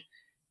record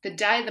the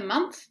day of the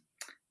month,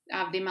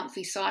 their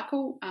monthly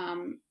cycle,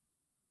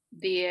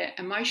 their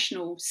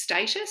emotional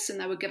status, and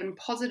they were given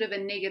positive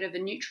and negative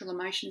and neutral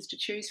emotions to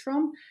choose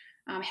from,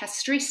 how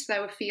stressed they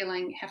were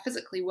feeling, how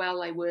physically well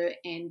they were,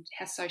 and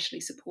how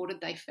socially supported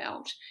they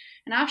felt.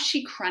 And after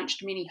she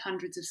crunched many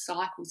hundreds of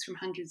cycles from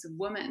hundreds of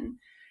women,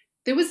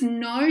 there was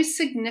no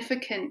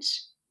significant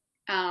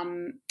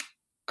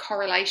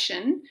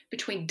correlation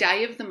between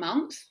day of the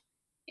month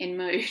and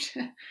mood.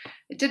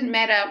 It didn't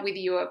matter whether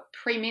you were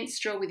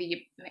premenstrual, whether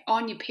you were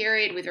on your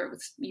period, whether it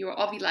was you were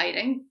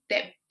ovulating.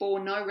 That bore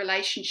no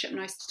relationship,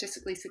 no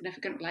statistically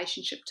significant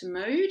relationship to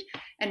mood.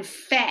 In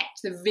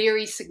fact, the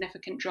very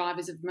significant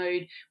drivers of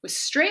mood were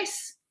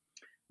stress,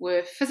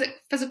 were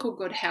physical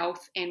good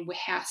health, and were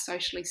how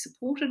socially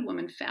supported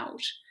women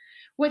felt,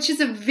 which is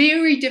a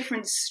very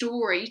different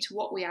story to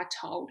what we are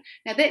told.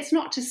 Now, that's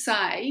not to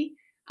say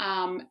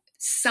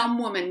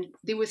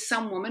there were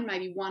some women,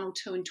 maybe 1 or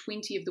 2 in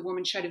 20 of the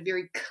women, showed a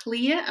very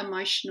clear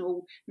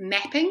emotional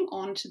mapping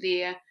onto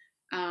their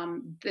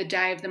the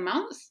day of the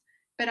month,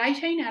 but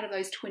 18 out of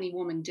those 20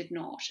 women did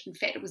not. In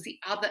fact, it was the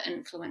other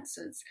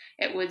influences.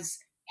 It was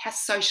how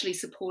socially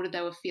supported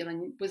they were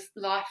feeling, was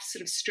life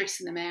sort of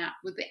stressing them out,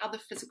 with the other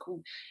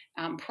physical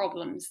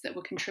problems that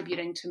were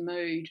contributing to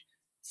mood,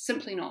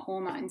 simply not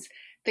hormones.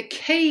 The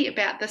key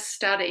about this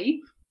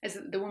study is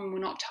that the women were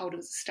not told it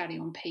was a study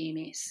on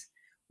PMS.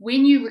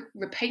 When you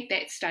repeat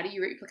that study,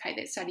 you replicate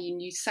that study,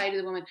 and you say to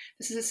the woman,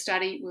 this is a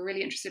study, we're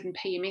really interested in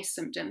PMS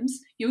symptoms,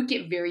 you would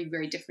get very,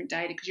 very different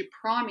data, because you're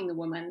priming the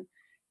woman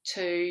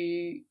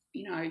to,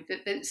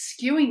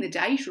 skewing the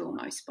data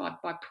almost by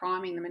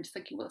priming them into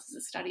thinking, well, this is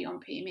a study on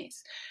PMS.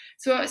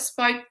 So I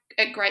spoke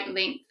at great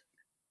length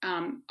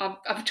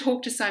I've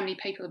talked to so many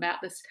people about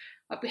this.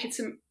 I've had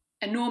some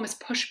enormous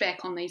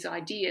pushback on these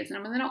ideas, and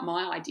I mean they're not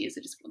my ideas;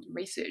 they're just what the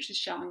research is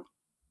showing.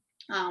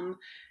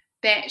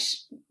 That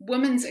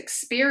women's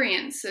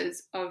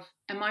experiences of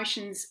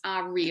emotions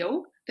are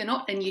real. They're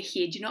not in your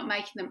head. You're not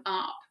making them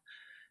up.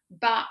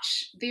 But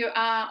there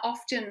are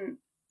often,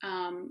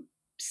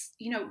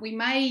 we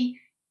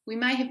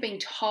may have been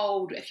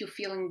told if you're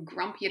feeling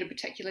grumpy at a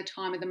particular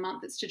time of the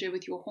month, it's to do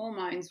with your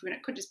hormones, when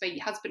it could just be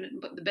your husband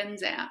didn't put the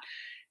bins out.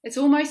 It's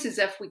almost as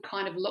if we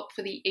kind of look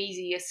for the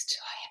easiest,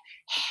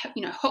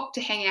 hook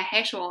to hang our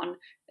hat on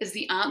as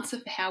the answer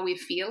for how we're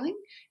feeling,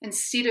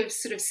 instead of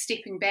sort of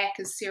stepping back,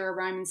 as Sarah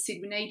Roman said.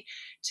 We need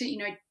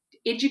to,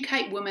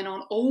 educate women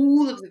on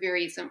all of the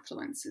various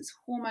influences.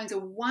 Hormones are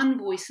one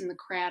voice in the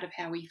crowd of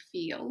how we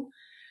feel.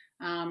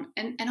 And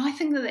I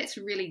think that that's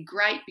really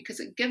great, because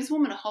it gives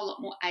women a whole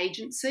lot more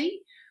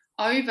agency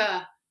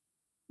over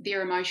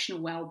their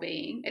emotional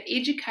well-being. It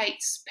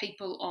educates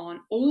people on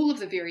all of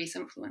the various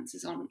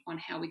influences on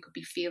how we could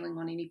be feeling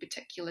on any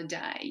particular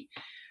day.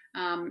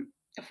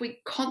 If we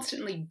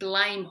constantly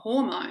blame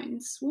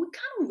hormones, well, we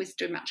can't always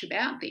do much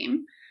about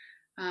them.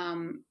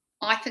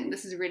 I think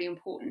this is a really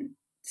important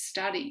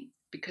study,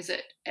 because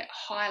it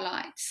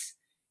highlights,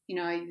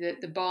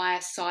 the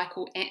bias,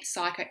 psycho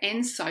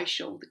and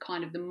social, the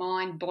kind of the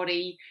mind,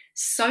 body,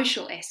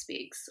 social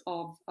aspects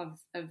of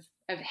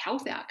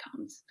health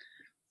outcomes.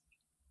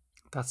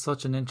 That's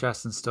such an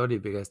interesting study,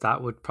 because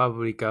that would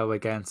probably go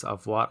against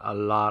of what a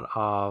lot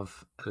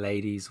of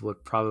ladies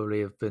would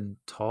probably have been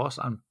taught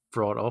and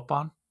brought up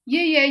on.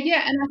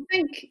 Yeah. And I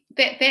think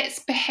that that's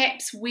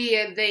perhaps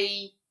where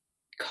the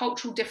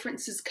cultural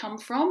differences come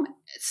from.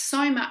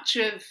 So much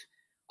of,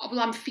 oh, well,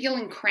 I'm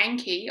feeling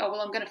cranky. Oh,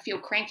 well, I'm going to feel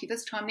cranky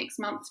this time next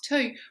month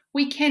too.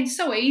 We can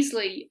so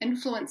easily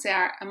influence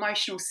our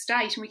emotional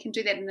state, and we can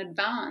do that in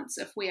advance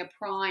if we are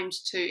primed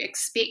to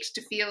expect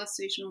to feel a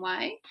certain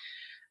way.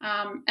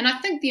 And I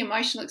think the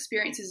emotional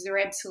experiences are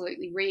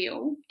absolutely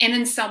real. And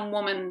in some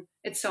women,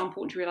 it's so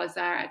important to realise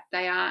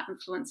they are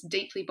influenced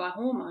deeply by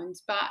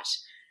hormones. But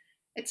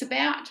it's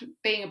about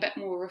being a bit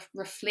more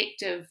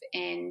reflective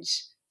and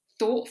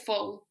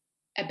thoughtful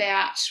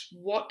about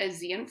what is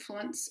the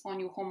influence on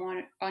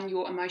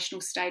your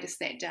emotional status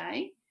that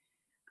day.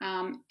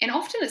 And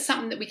often it's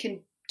something that we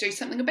can do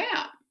something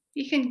about.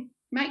 You can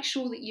make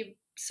sure that your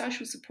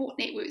social support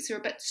networks are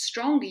a bit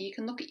stronger. You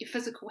can look at your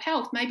physical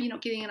health. Maybe you're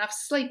not getting enough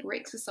sleep or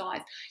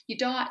exercise. Your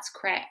diet's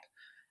crap.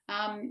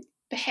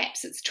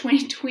 Perhaps it's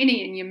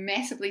 2020 and you're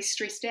massively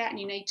stressed out, and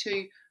you need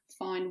to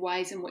find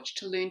ways in which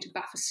to learn to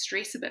buffer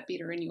stress a bit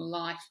better in your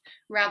life,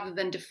 rather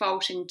than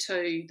defaulting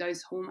to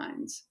those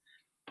hormones.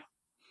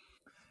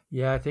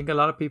 Yeah, I think a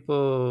lot of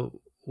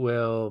people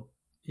will,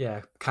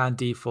 can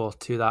default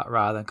to that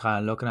rather than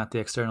kind of looking at the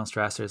external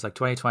stressors. Like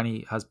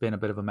 2020 has been a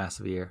bit of a mess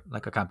of a year.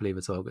 Like, I can't believe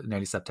it's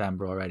nearly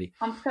September already.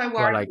 I'm so But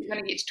worried like, we're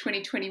going to get to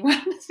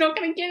 2021. It's not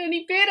going to get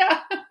any better.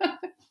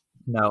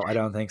 no, I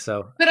don't think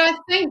so. But I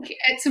think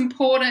it's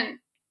important,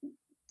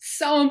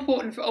 so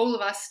important for all of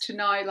us to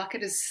know, like,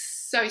 it is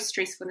so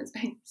stressful, and it's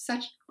been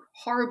such a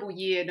horrible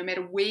year, no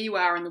matter where you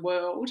are in the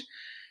world,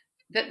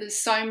 that there's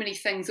so many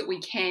things that we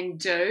can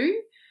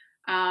do.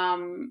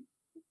 And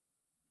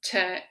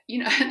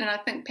I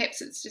think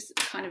perhaps it's just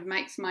kind of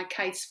makes my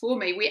case for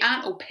me. We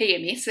aren't all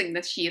PMSing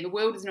this year. The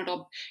world is not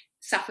all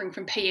suffering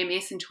from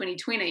PMS in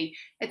 2020.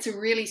 It's a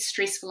really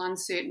stressful,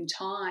 uncertain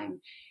time.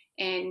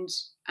 And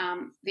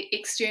the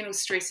external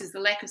stresses, the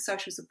lack of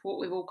social support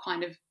we've all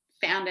kind of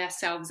found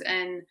ourselves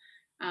in,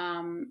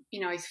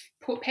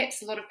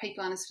 perhaps a lot of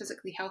people aren't as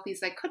physically healthy as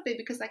they could be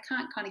because they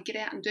can't kind of get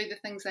out and do the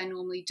things they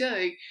normally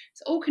do.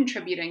 It's all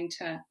contributing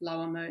to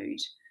lower mood.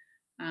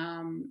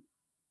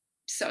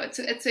 So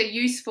it's a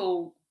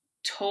useful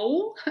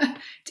tool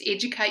to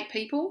educate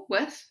people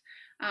with,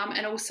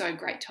 and also a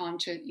great time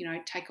to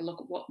take a look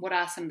at what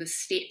are some of the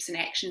steps and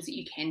actions that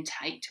you can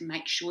take to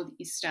make sure that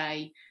you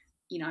stay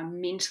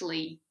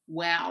mentally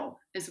well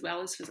as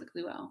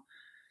physically well.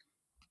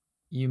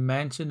 You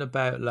mentioned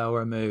about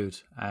lower mood,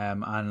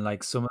 and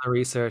like some of the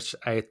research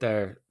out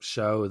there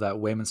show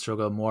that women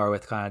struggle more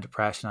with kind of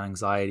depression and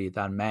anxiety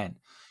than men.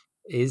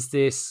 Is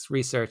this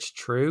research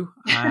true?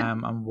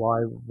 And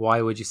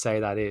why would you say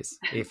that is,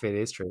 if it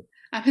is true?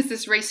 Is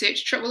this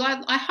research true?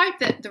 Well, I hope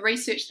that the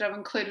research that I've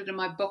included in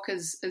my book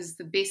is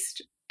the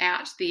best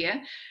out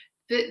there.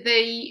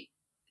 The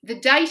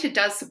data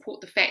does support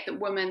the fact that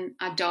women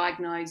are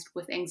diagnosed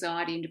with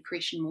anxiety and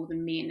depression more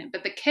than men.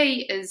 But the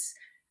key is,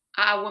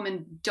 are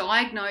women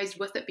diagnosed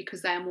with it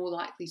because they are more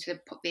likely to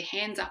put their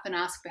hands up and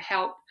ask for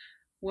help?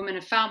 Women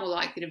are far more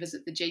likely to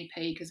visit the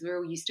GP because we're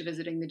all used to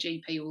visiting the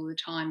GP all the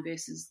time,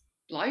 versus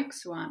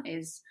blokes who aren't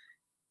as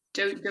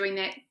doing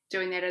that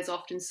as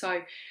often.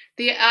 So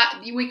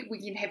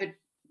we can have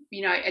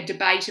a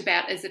debate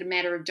about, is it a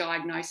matter of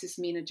diagnosis?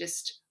 Men are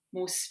just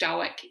more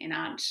stoic and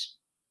aren't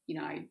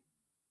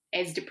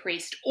as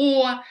depressed,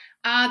 or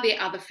are there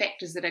other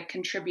factors that are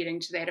contributing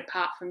to that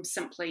apart from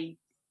simply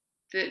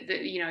the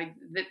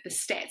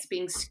stats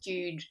being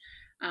skewed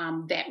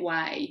that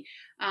way.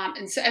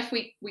 And so if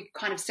we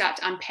kind of start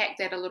to unpack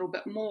that a little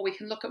bit more, we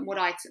can look at what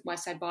I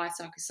say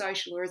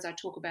biopsychosocial, or as I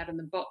talk about in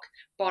the book,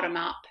 bottom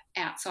up,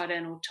 outside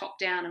in, or top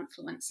down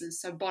influences.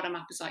 So bottom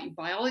up is like your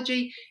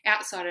biology,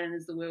 outside in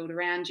is the world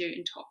around you,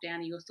 and top down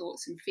are your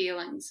thoughts and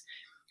feelings.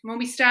 And when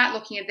we start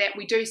looking at that,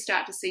 we do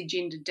start to see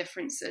gender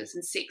differences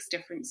and sex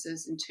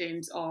differences in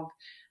terms of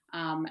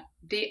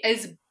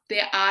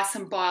there are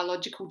some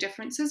biological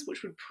differences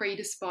which would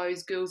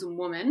predispose girls and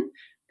women,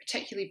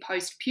 particularly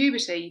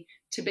post-puberty,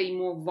 to be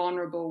more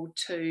vulnerable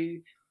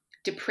to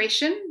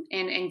depression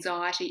and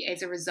anxiety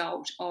as a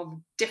result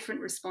of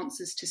different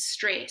responses to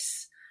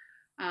stress.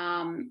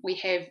 We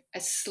have a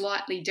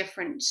slightly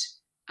different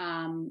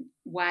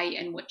way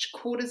in which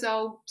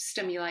cortisol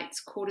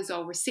stimulates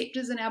cortisol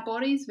receptors in our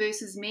bodies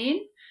versus men.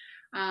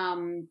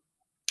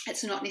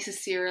 It's not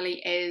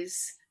necessarily as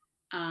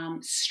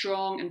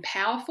strong and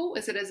powerful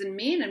as it is in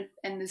men,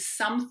 and there's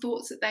some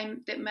thoughts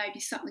that may be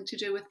something to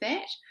do with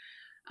that.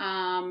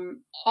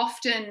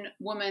 Often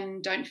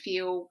women don't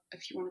feel,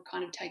 if you want to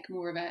kind of take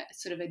more of a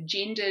sort of a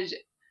gendered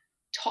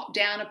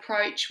top-down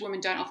approach, women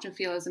don't often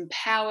feel as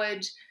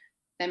empowered.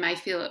 They may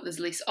feel that there's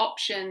less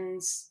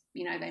options.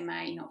 They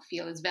may not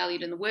feel as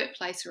valued in the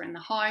workplace or in the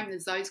home.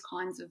 There's those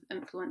kinds of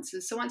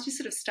influences. So once you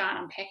sort of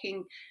start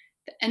unpacking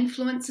the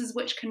influences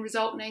which can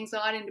result in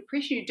anxiety and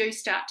depression, you do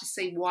start to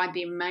see why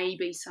there may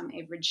be some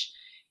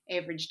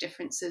average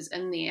differences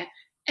in there.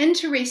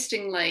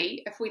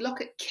 Interestingly, if we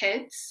look at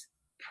kids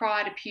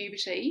prior to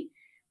puberty,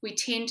 we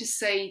tend to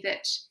see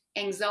that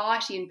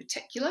anxiety in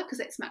particular, because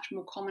that's much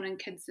more common in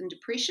kids than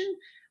depression,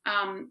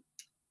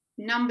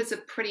 numbers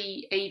are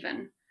pretty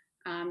even.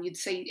 You'd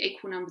see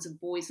equal numbers of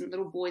boys and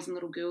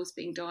little girls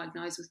being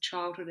diagnosed with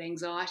childhood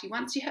anxiety.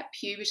 Once you hit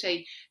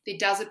puberty, there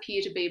does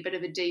appear to be a bit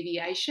of a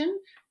deviation,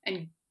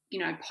 and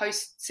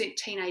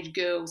post-teenage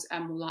girls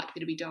are more likely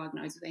to be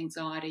diagnosed with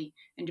anxiety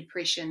and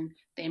depression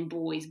than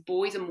boys.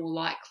 Boys are more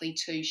likely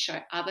to show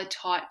other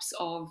types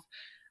of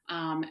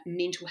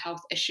mental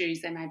health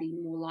issues. They may be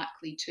more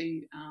likely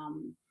to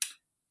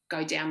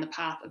go down the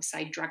path of,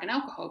 say, drug and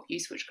alcohol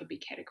abuse, which could be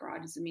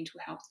categorised as a mental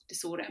health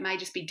disorder. It may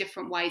just be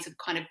different ways of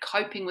kind of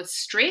coping with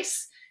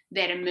stress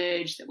that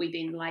emerge that we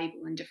then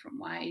label in different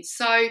ways.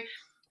 So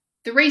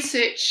the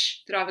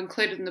research that I've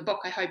included in the book,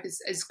 I hope,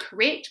 is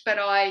correct, but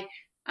I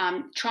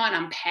try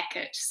and unpack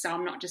it. So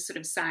I'm not just sort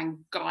of saying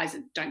guys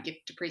don't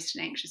get depressed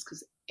and anxious,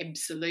 because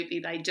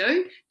absolutely they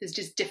do. There's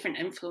just different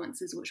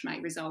influences which may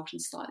result in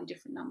slightly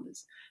different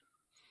numbers.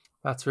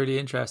 That's really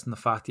interesting, the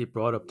fact you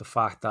brought up the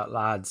fact that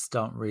lads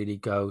don't really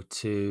go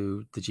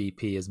to the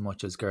GP as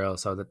much as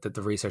girls, so that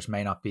the research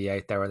may not be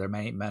out there, or there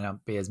may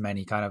not be as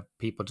many kind of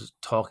people just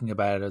talking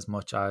about it as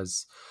much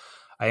as.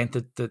 I think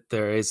that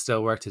there is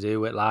still work to do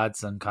with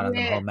lads and kind of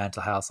the whole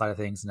mental health side of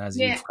things. And as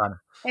you've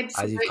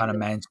kind of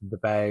mentioned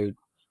about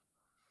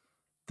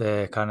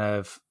the kind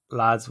of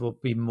lads will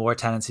be more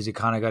tendency to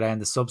kind of go down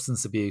the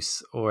substance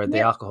abuse or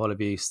the alcohol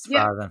abuse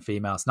rather than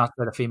females. Not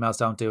that the females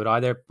don't do it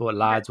either, but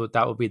lads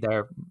that would be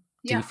their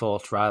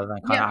default rather than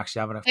kind of actually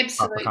having a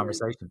proper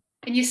conversation.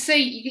 And you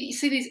see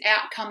these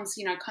outcomes,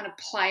 kind of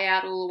play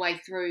out all the way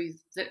through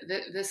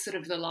the sort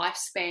of the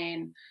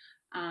lifespan,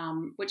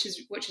 which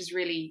is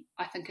really,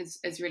 I think,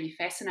 is really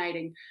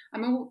fascinating. I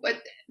mean,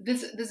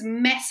 there's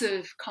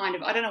massive kind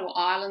of, I don't know what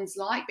Ireland's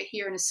like, but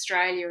here in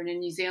Australia and in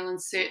New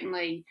Zealand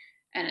certainly,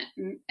 and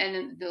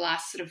in the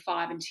last sort of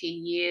 5 and 10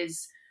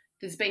 years,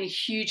 there's been a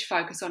huge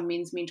focus on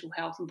men's mental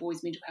health and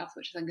boys' mental health,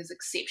 which I think is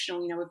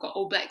exceptional. We've got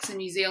All Blacks in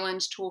New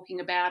Zealand talking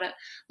about it.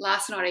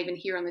 Last night, even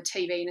here on the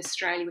TV in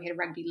Australia, we had a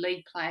rugby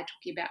league player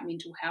talking about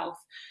mental health.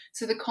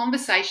 So the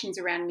conversations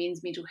around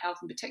men's mental health,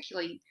 and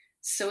particularly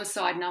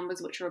suicide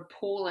numbers, which are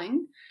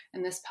appalling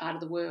in this part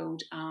of the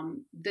world,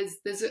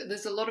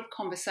 there's a lot of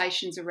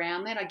conversations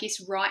around that. I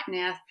guess right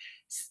now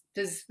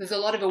there's a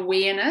lot of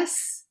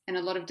awareness and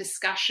a lot of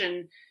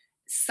discussion.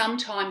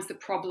 Sometimes the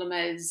problem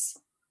is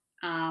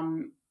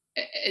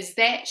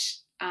that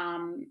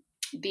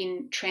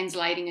then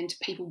translating into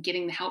people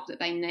getting the help that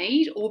they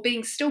need, or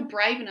being still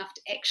brave enough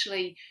to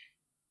actually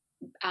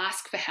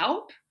ask for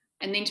help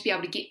and then to be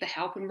able to get the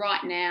help. And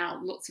right now,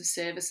 lots of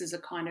services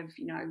are kind of,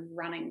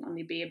 running on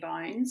their bare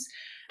bones.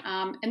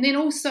 And then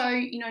also,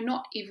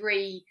 not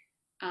every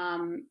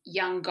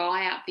young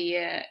guy out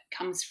there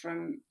comes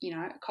from,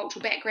 a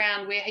cultural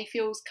background where he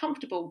feels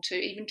comfortable to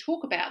even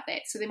talk about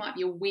that. So there might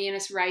be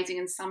awareness raising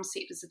in some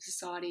sectors of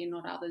society and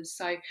not others.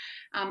 So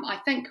I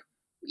think,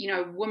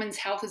 women's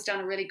health has done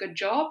a really good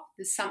job.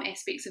 There's some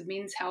aspects of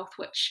men's health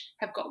which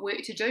have got work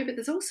to do, but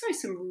there's also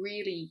some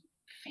really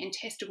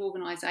fantastic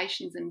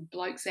organisations and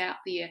blokes out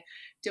there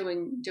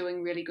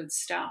doing really good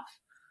stuff.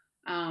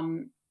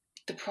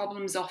 The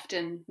problem's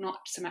often not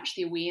so much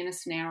the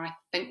awareness now. I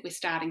think we're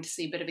starting to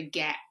see a bit of a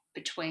gap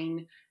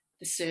between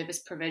the service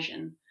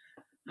provision.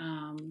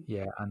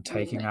 And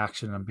taking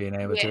action and being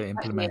able to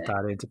implement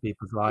that into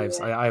people's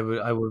lives. I would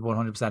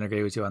 100%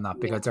 agree with you on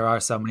that, because there are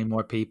so many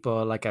more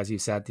people, like as you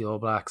said, the All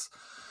Blacks.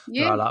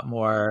 There are a lot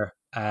more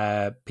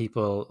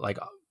people like,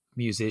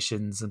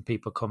 musicians and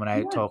people coming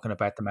out Yeah, talking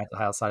about the mental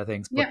health side of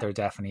things, but yeah, there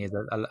definitely is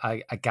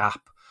a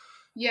gap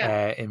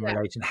yeah, in yeah,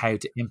 relation to how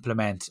to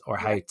implement or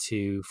yeah, how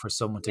to for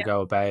someone to yeah,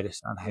 go about it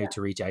and how yeah.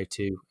 to reach out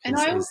to And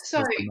is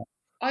the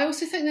I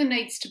also think there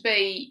needs to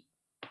be,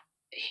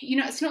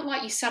 it's not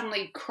like you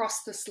suddenly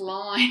cross this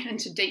line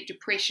into deep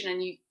depression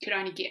and you could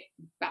only get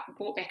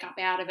brought back up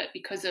out of it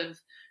because of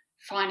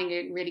finding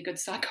a really good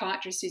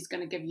psychiatrist who's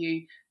going to give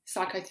you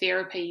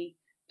psychotherapy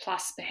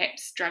plus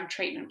perhaps drug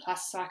treatment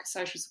plus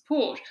psychosocial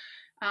support.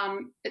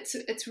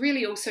 It's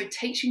really also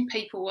teaching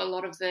people a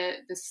lot of the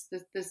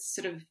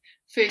sort of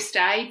first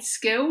aid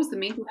skills, the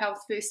mental health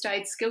first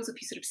aid skills.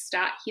 If you sort of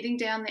start heading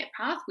down that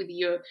path, whether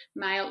you're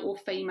male or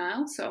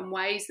female, so in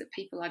ways that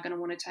people are going to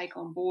want to take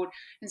on board,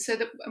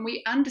 and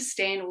we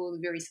understand all of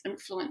the various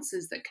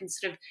influences that can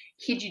sort of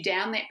head you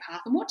down that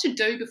path, and what to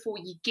do before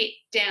you get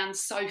down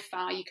so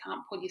far you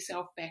can't pull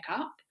yourself back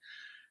up.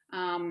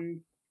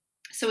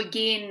 So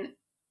again,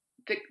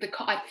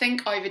 I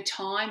think over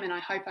time, and I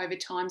hope over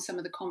time, some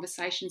of the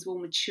conversations will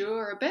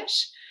mature a bit,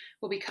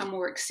 will become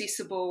more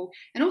accessible,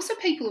 and also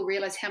people will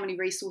realise how many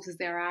resources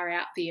there are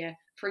out there.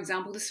 For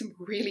example, there's some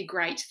really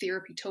great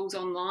therapy tools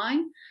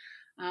online.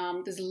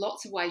 There's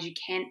lots of ways you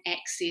can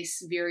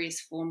access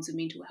various forms of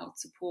mental health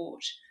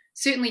support.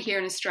 Certainly here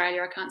in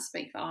Australia, I can't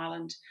speak for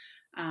Ireland.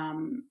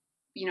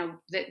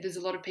 There's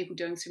a lot of people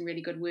doing some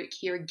really good work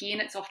here. Again,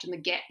 it's often the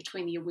gap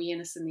between the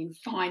awareness and then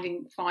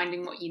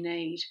finding what you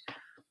need.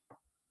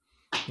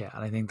 Yeah,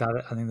 and I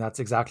think that's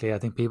exactly. I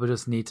think people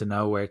just need to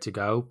know where to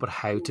go, but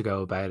how to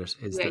go about it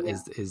Yeah, yeah,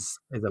 is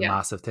a yeah,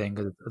 massive thing.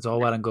 Because it's all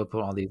well and good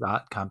putting all these yeah,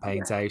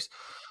 campaigns out,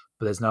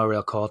 but there's no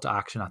real call to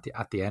action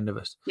at the end of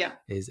it. yeah.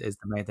 Is the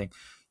main thing.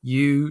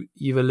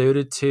 You've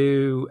alluded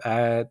to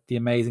the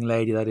amazing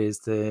lady that is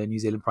the New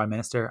Zealand Prime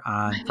Minister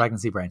and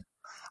pregnancy brain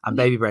and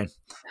baby brain.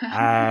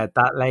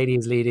 That lady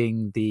is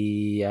leading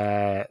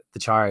the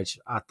charge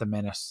at the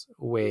minute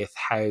with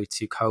how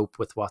to cope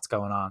with what's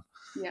going on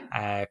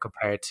Yeah.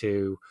 compared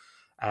to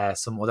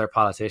some other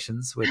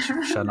politicians, which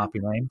shall not be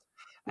named.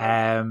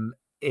 Yeah.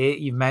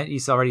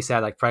 You've already said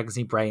like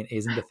pregnancy brain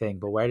isn't the thing,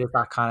 but where does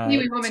that kind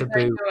Kiwi of women don't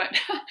taboo? do it.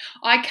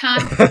 I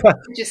can't speak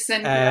for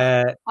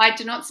Jacinda. uh, I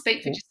do not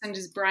speak for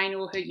Jacinda's brain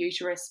or her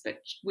uterus, but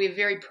we're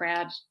very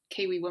proud.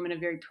 Kiwi women are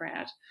very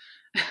proud.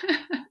 We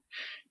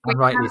and kind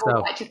rightly of all so.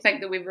 like to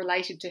think that we're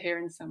related to her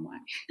in some way.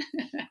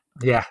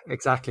 Yeah,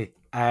 exactly.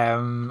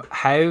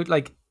 How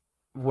like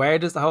where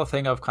does the whole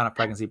thing of kind of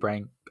pregnancy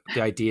brain,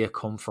 the idea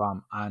come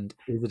from, and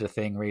is it a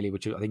thing really?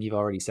 Which I think you've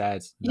already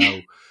said. Yeah.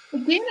 No.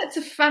 Again, it's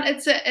a fun.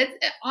 It's a.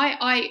 It,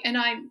 I.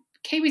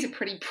 Kiwis are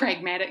pretty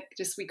pragmatic.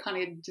 Just we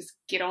kind of just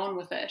get on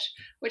with it,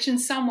 which in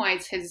some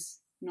ways has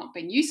not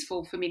been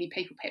useful for many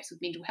people, perhaps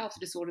with mental health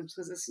disorders,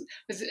 because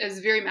this is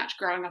very much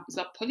growing up as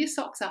like pull your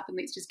socks up and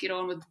let's just get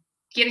on with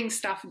getting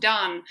stuff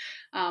done.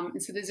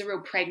 And so there's a real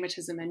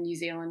pragmatism in New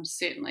Zealand,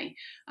 certainly,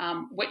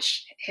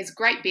 which has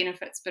great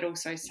benefits, but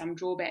also some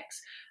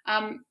drawbacks.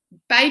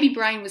 Baby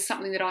brain was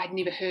something that I had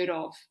never heard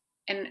of,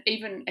 and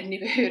even I'd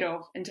never heard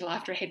of until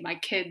after I had my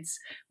kids,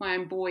 my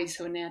own boys,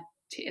 who are now,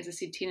 as I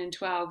said, 10 and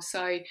 12.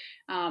 So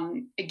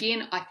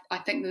again, I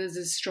think there's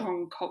a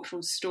strong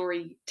cultural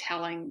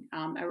storytelling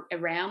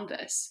around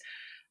this.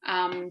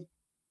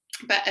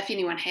 But if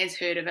anyone has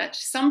heard of it,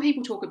 some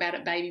people talk about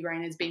it, baby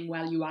brain, as being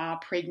while you are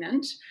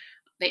pregnant,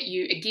 that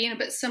you, again, a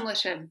bit similar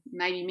to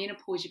maybe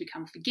menopause, you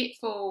become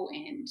forgetful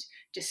and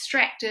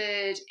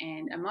distracted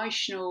and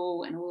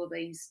emotional and all of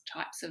these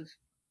types of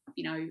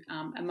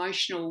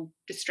emotional,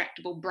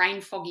 distractible,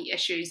 brain foggy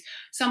issues.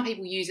 Some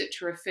people use it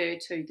to refer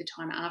to the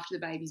time after the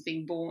baby's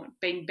being born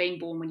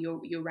when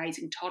you're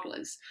raising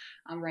toddlers,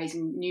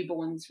 raising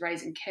newborns,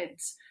 raising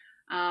kids.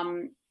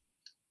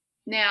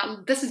 Now,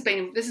 this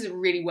is a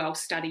really well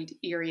studied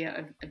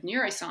area of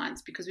neuroscience,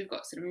 because we've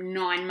got sort of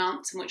 9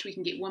 months in which we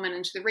can get women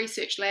into the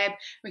research lab.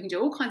 We can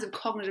do all kinds of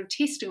cognitive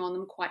testing on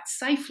them quite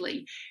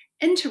safely.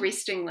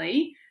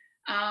 Interestingly,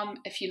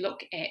 if you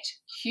look at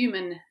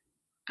human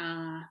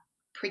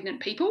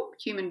pregnant people,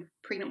 human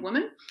pregnant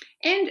women,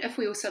 and if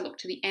we also look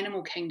to the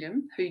animal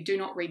kingdom, who do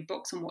not read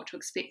books on what to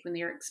expect when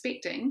they're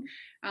expecting,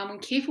 when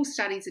careful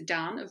studies are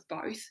done of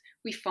both,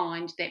 we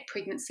find that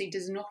pregnancy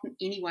does not in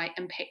any way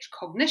impact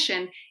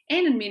cognition,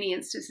 and in many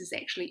instances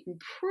actually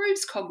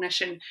improves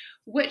cognition,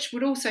 which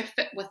would also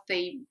fit with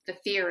the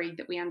theory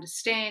that we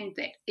understand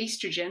that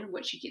estrogen,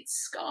 which you get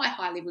sky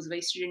high levels of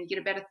estrogen, you get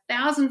about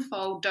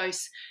 1,000-fold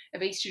dose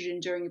of estrogen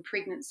during a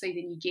pregnancy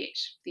than you get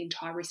the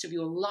entire rest of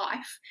your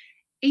life.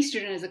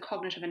 Estrogen is a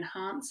cognitive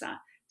enhancer.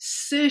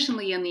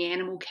 Certainly in the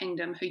animal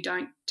kingdom, who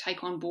don't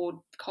take on board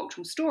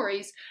cultural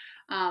stories,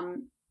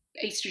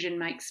 estrogen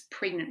makes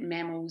pregnant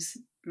mammals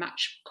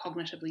much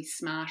cognitively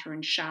smarter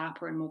and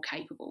sharper and more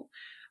capable.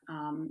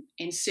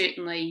 And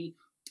certainly,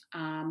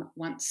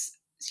 once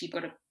you've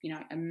got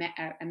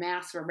a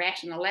mouse or a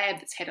rat in a lab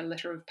that's had a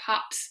litter of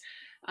pups,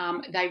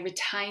 they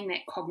retain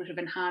that cognitive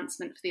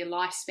enhancement for their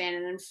lifespan,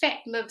 and in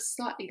fact live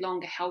slightly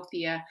longer,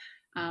 healthier,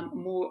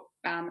 more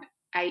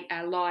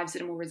lives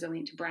that are more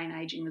resilient to brain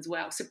aging as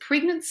well. So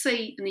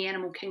pregnancy in the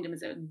animal kingdom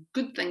is a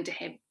good thing to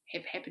have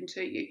have happened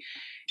to you.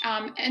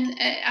 And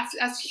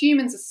us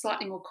humans are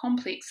slightly more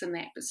complex than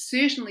that, but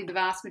certainly the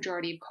vast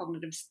majority of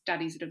cognitive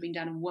studies that have been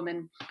done in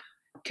women,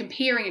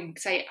 comparing,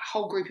 say, a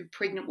whole group of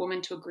pregnant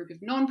women to a group of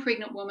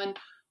non-pregnant women,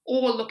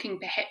 or looking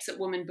perhaps at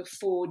women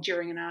before,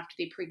 during, and after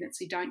their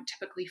pregnancy, don't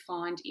typically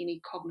find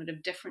any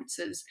cognitive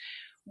differences.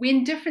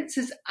 When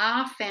differences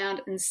are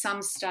found in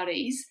some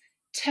studies,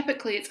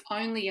 typically it's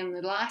only in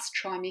the last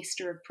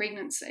trimester of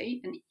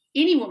pregnancy, and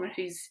any woman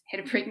who's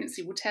had a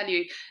pregnancy will tell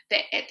you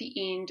that at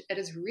the end it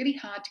is really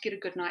hard to get a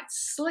good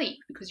night's sleep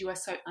because you are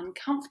so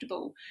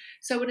uncomfortable.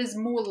 So it is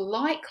more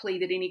likely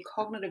that any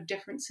cognitive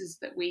differences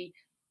that we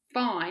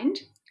find,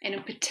 and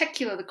in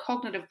particular the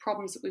cognitive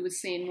problems that we would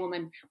see in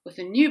women with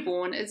a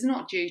newborn, is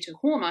not due to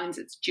hormones,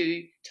 it's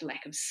due to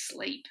lack of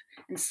sleep.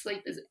 And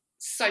sleep is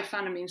so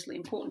fundamentally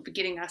important for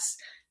getting us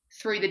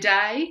through the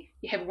day.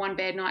 You have one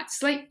bad night's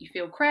sleep, you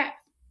feel crap.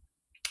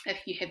 If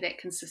you have that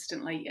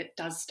consistently, it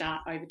does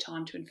start over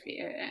time to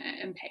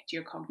impact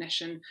your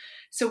cognition.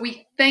 So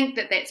we think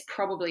that that's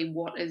probably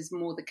what is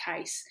more the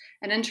case.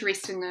 And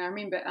interestingly, I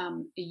remember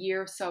a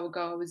year or so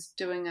ago, I was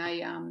doing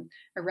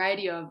a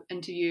radio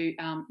interview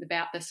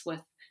about this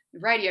with the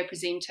radio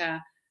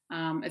presenter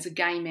as a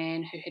gay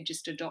man who had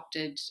just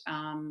adopted,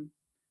 I'm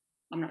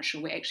not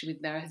sure whether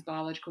they're his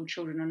biological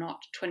children or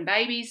not, twin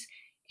babies.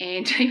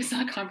 And he was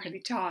like, I'm really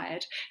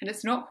tired. And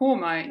it's not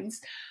hormones.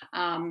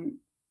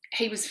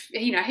 He was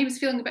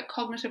feeling a bit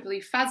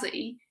cognitively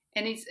fuzzy,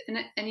 and he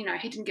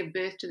didn't give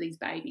birth to these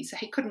babies, so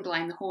he couldn't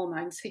blame the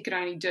hormones. He could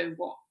only do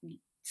what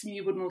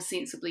you would more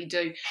sensibly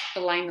do,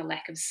 blame the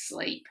lack of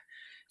sleep.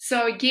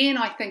 So again,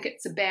 I think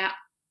it's about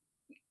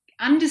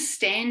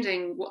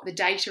understanding what the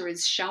data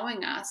is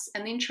showing us,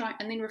 and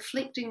then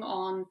reflecting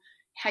on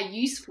how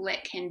useful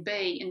that can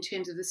be in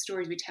terms of the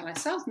stories we tell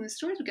ourselves and the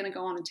stories we're going to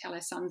go on and tell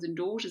our sons and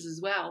daughters as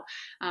well,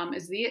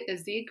 as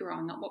they're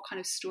growing up. What kind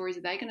of stories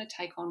are they going to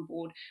take on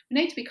board? We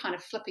need to be kind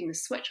of flipping the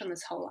switch on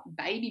this whole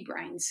baby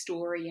brain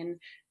story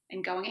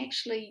and going,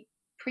 actually,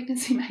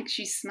 pregnancy makes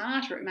you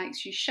smarter, it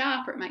makes you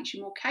sharper, it makes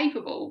you more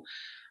capable.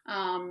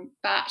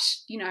 But,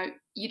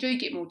 you do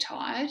get more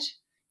tired,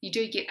 you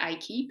do get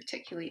achy,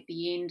 particularly at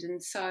the end.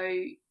 And so,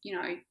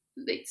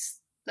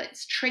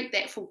 let's treat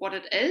that for what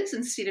it is,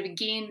 instead of,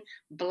 again,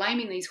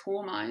 blaming these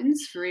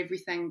hormones for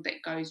everything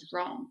that goes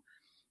wrong.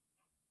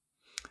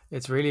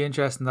 It's really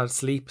interesting that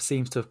sleep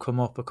seems to have come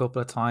up a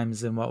couple of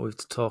times in what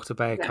we've talked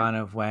about, kind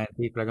of when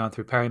people are going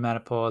through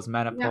perimenopause,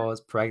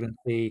 menopause,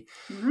 pregnancy.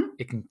 Mm-hmm.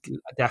 It can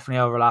definitely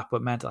overlap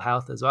with mental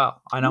health as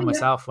well. I know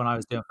myself, when I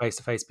was doing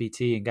face-to-face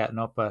PT and getting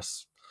up at,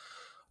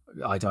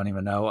 I don't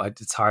even know,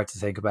 it's hard to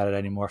think about it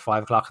anymore,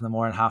 5 o'clock in the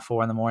morning,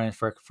 4:30 in the morning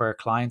for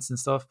clients and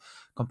stuff,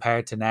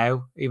 compared to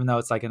now, even though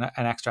it's like an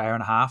extra hour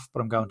and a half,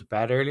 but I'm going to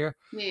bed earlier.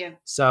 Yeah.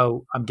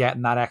 So I'm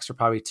getting that extra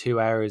probably 2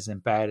 hours in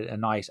bed a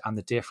night, and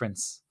the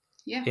difference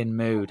in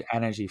mood,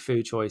 energy,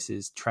 food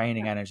choices,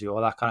 training energy,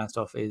 all that kind of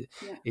stuff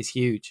is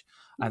huge.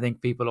 I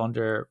think people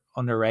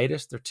underrate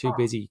it. They're too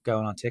busy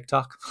going on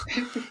TikTok.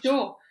 For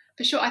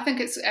sure. I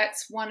think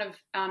it's one of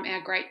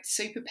our great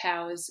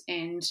superpowers,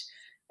 and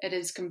it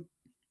is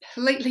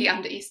completely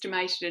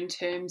underestimated in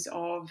terms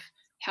of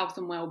health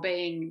and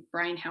well-being,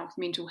 brain health,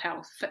 mental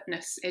health,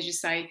 fitness, as you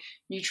say,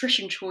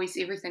 nutrition choice,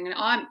 everything. And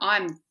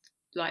I'm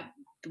like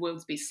the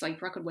world's best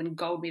sleeper. I could win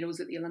gold medals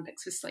at the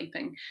Olympics for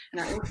sleeping.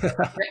 And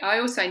I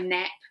also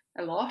nap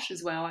a lot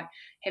as well. I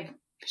have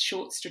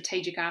short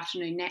strategic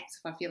afternoon naps.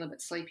 If I feel a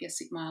bit sleepy, I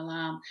set my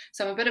alarm.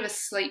 So I'm a bit of a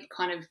sleep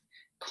kind of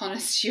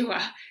connoisseur.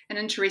 And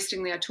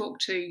interestingly, I talk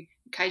to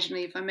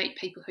occasionally, if I meet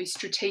people who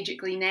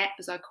strategically nap,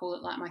 as I call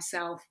it, like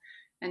myself,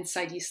 and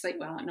say, do you sleep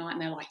well at night?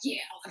 And they're like, yeah,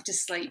 I love to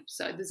sleep.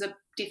 So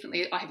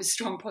I have a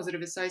strong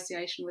positive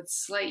association with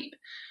sleep.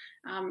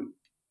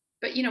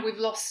 But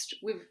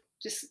we've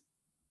just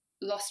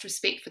lost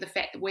respect for the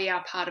fact that we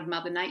are part of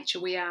Mother Nature.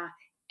 We are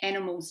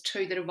animals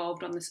too that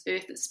evolved on this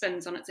earth that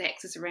spins on its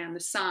axis around the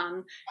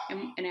sun,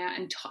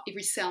 and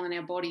every cell in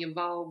our body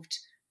evolved,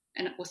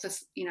 and it was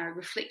this,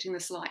 reflecting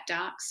this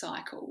light-dark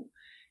cycle.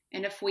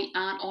 And if we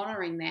aren't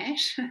honouring that,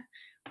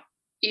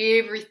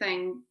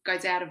 everything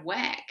goes out of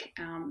whack.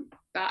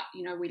 But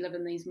we live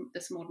in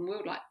this modern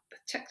world, like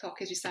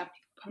TikTok, as you say.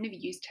 I've never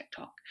used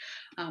TikTok,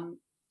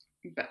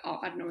 but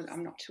I don't know.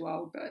 I'm not too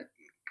old, but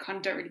kind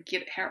of don't really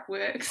get how it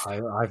works.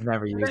 I've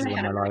never used it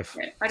in my life.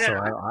 I don't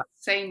know. I've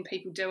seen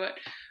people do it.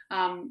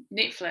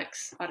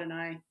 Netflix, I don't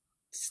know,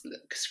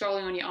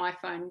 scrolling on your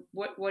iPhone,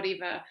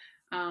 whatever.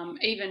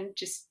 Even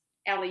just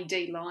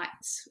LED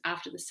lights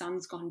after the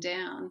sun's gone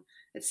down.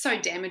 It's so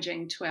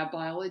damaging to our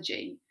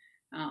biology.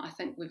 I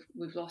think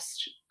we've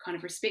lost kind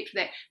of respect for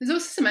that. There's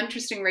also some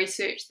interesting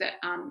research that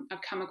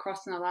I've come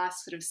across in the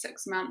last sort of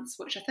 6 months,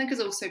 which I think has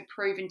also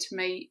proven to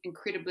me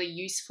incredibly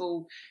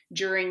useful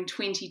during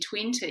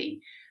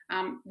 2020.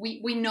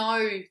 We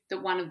know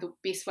that one of the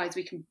best ways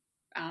we can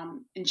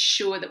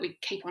ensure that we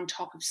keep on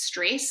top of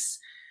stress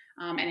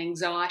and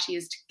anxiety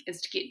is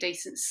to get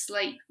decent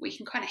sleep. We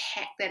can kind of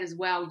hack that as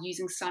well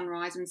using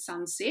sunrise and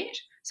sunset.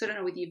 So I don't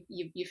know whether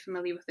you're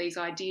familiar with these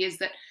ideas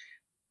that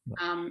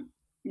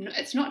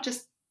it's not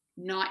just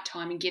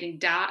nighttime and getting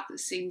dark that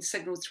sends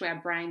signals to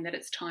our brain that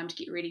it's time to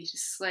get ready to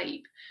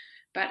sleep.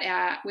 But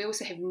we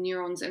also have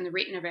neurons in the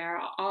retina of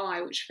our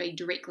eye which feed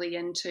directly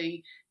into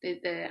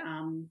the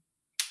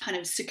kind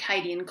of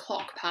circadian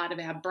clock part of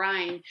our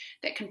brain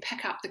that can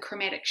pick up the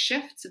chromatic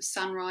shifts of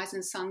sunrise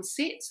and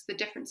sunsets, the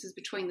differences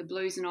between the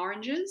blues and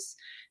oranges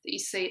that you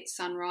see at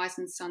sunrise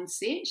and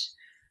sunset.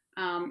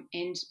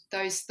 And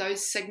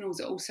those signals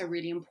are also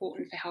really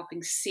important for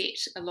helping set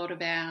a lot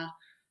of our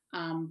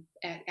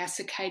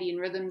circadian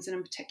rhythms and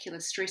in particular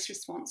stress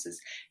responses.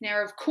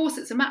 Now, of course,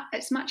 it's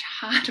much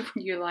harder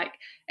when you're like,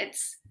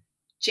 it's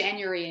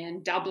January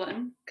in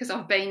Dublin, because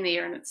I've been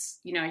there, and it's,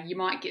 you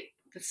might get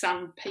the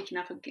sun peeking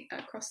up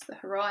across the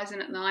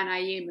horizon at 9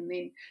 a.m. and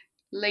then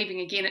leaving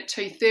again at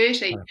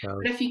 2:30.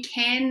 But if you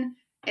can,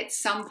 at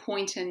some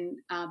point in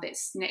that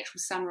natural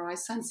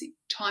sunrise sunset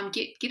time,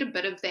 get a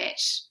bit of that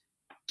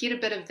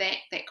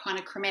kind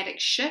of chromatic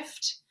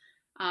shift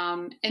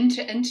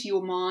into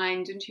your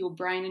mind, into your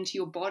brain, into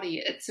your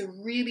body. It's a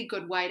really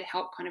good way to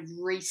help kind of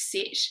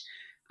reset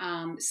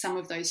some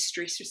of those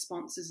stress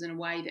responses in a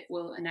way that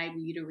will enable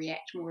you to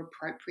react more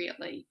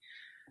appropriately.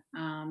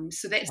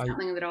 So that's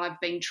something that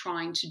I've been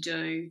trying to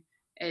do,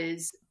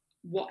 is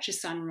watch a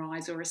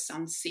sunrise or a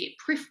sunset,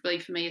 preferably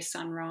for me a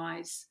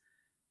sunrise,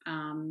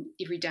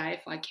 every day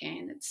if I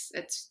can. It's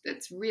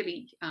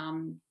really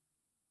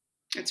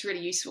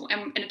useful,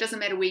 and it doesn't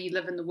matter where you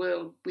live in the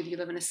world, whether you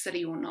live in a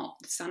city or not,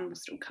 the sun will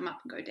still come up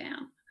and go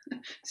down.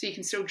 So you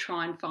can still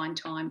try and find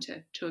time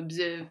to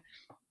observe.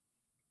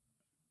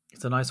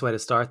 It's a nice way to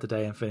start the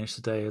day and finish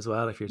the day as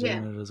well, if you're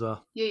doing it as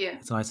well. Yeah.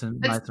 It's nice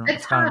and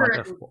it's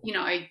harder in,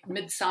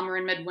 midsummer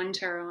and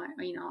midwinter.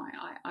 You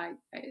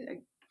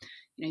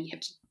have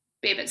to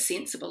be a bit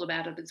sensible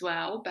about it as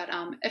well. But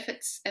if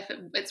it's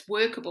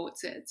workable,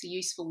 it's a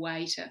useful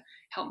way to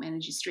help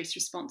manage your stress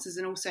responses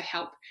and also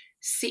help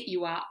set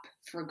you up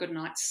for a good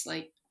night's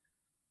sleep.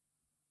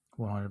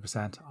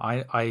 100%.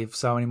 I have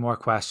so many more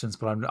questions,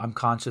 but I'm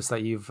conscious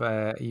that you've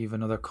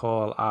another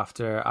call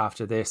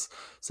after this.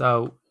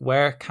 So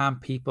where can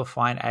people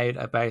find out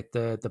about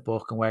the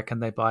book, and where can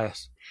they buy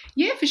it?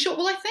 Yeah, for sure.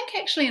 Well, I think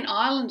actually in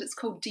Ireland it's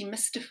called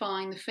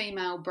Demystifying the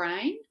Female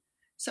Brain.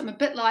 So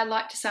I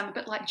like to say I'm a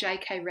bit like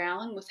J.K.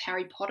 Rowling with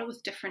Harry Potter,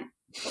 with different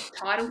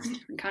titles in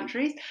different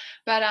countries.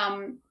 But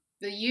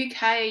the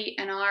UK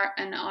and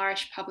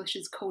Irish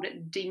publishers called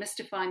it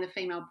Demystifying the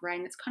Female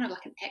Brain. It's kind of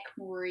like an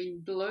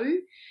aquamarine blue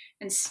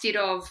instead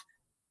of,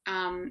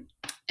 in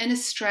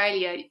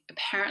Australia,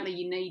 apparently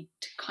you need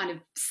to kind of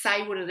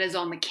say what it is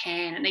on the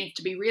can. It needs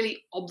to be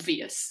really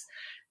obvious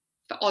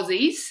for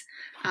Aussies.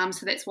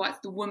 So that's why it's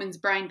the Women's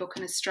Brain book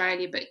in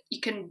Australia. But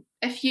you can,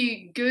 if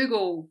you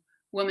Google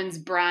women's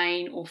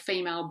brain or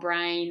female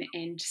brain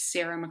and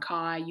Sarah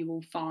McKay, you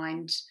will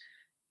find,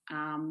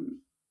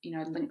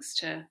 links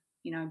to,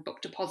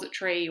 Book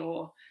Depository,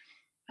 or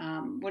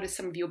what are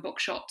some of your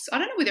bookshops? I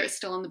don't know whether it's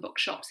still in the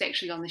bookshops,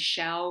 actually on the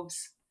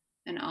shelves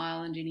in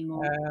Ireland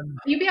anymore.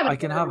 You'll be able to, I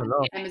can have a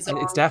look. Amazon.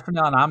 It's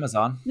definitely on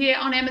Amazon.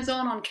 Yeah, on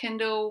Amazon, on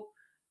Kindle.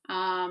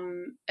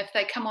 If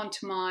they come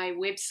onto my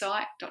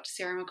website,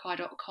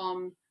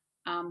 drsarahmckay.com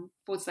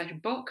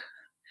 /book,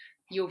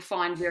 you'll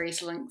find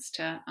various links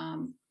to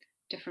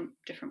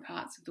different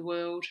parts of the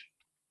world.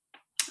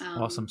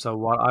 Awesome. So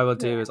what I will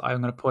do is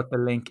I'm going to put the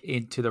link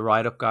into the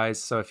write-up,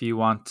 guys. So if you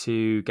want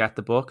to get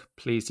the book,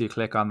 please do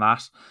click on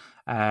that.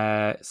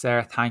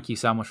 Sarah, thank you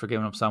so much for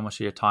giving up so much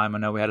of your time. I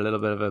know we had a little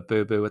bit of a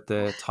boo-boo with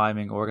the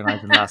timing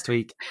organising last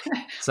week.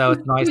 So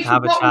it's nice to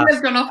have a chat. We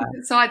lived on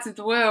opposite sides of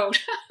the world.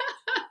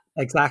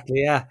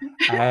 Exactly, yeah.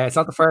 It's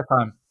not the first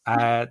time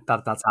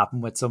that's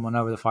happened with someone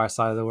over the far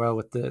side of the world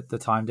with the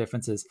time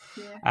differences.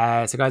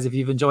 Yeah. So guys, if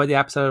you've enjoyed the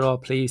episode at all,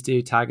 please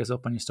do tag us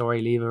up on your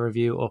story, leave a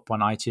review up on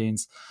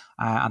iTunes,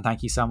 and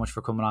thank you so much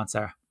for coming on,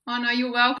 Sarah. Oh no, you're welcome.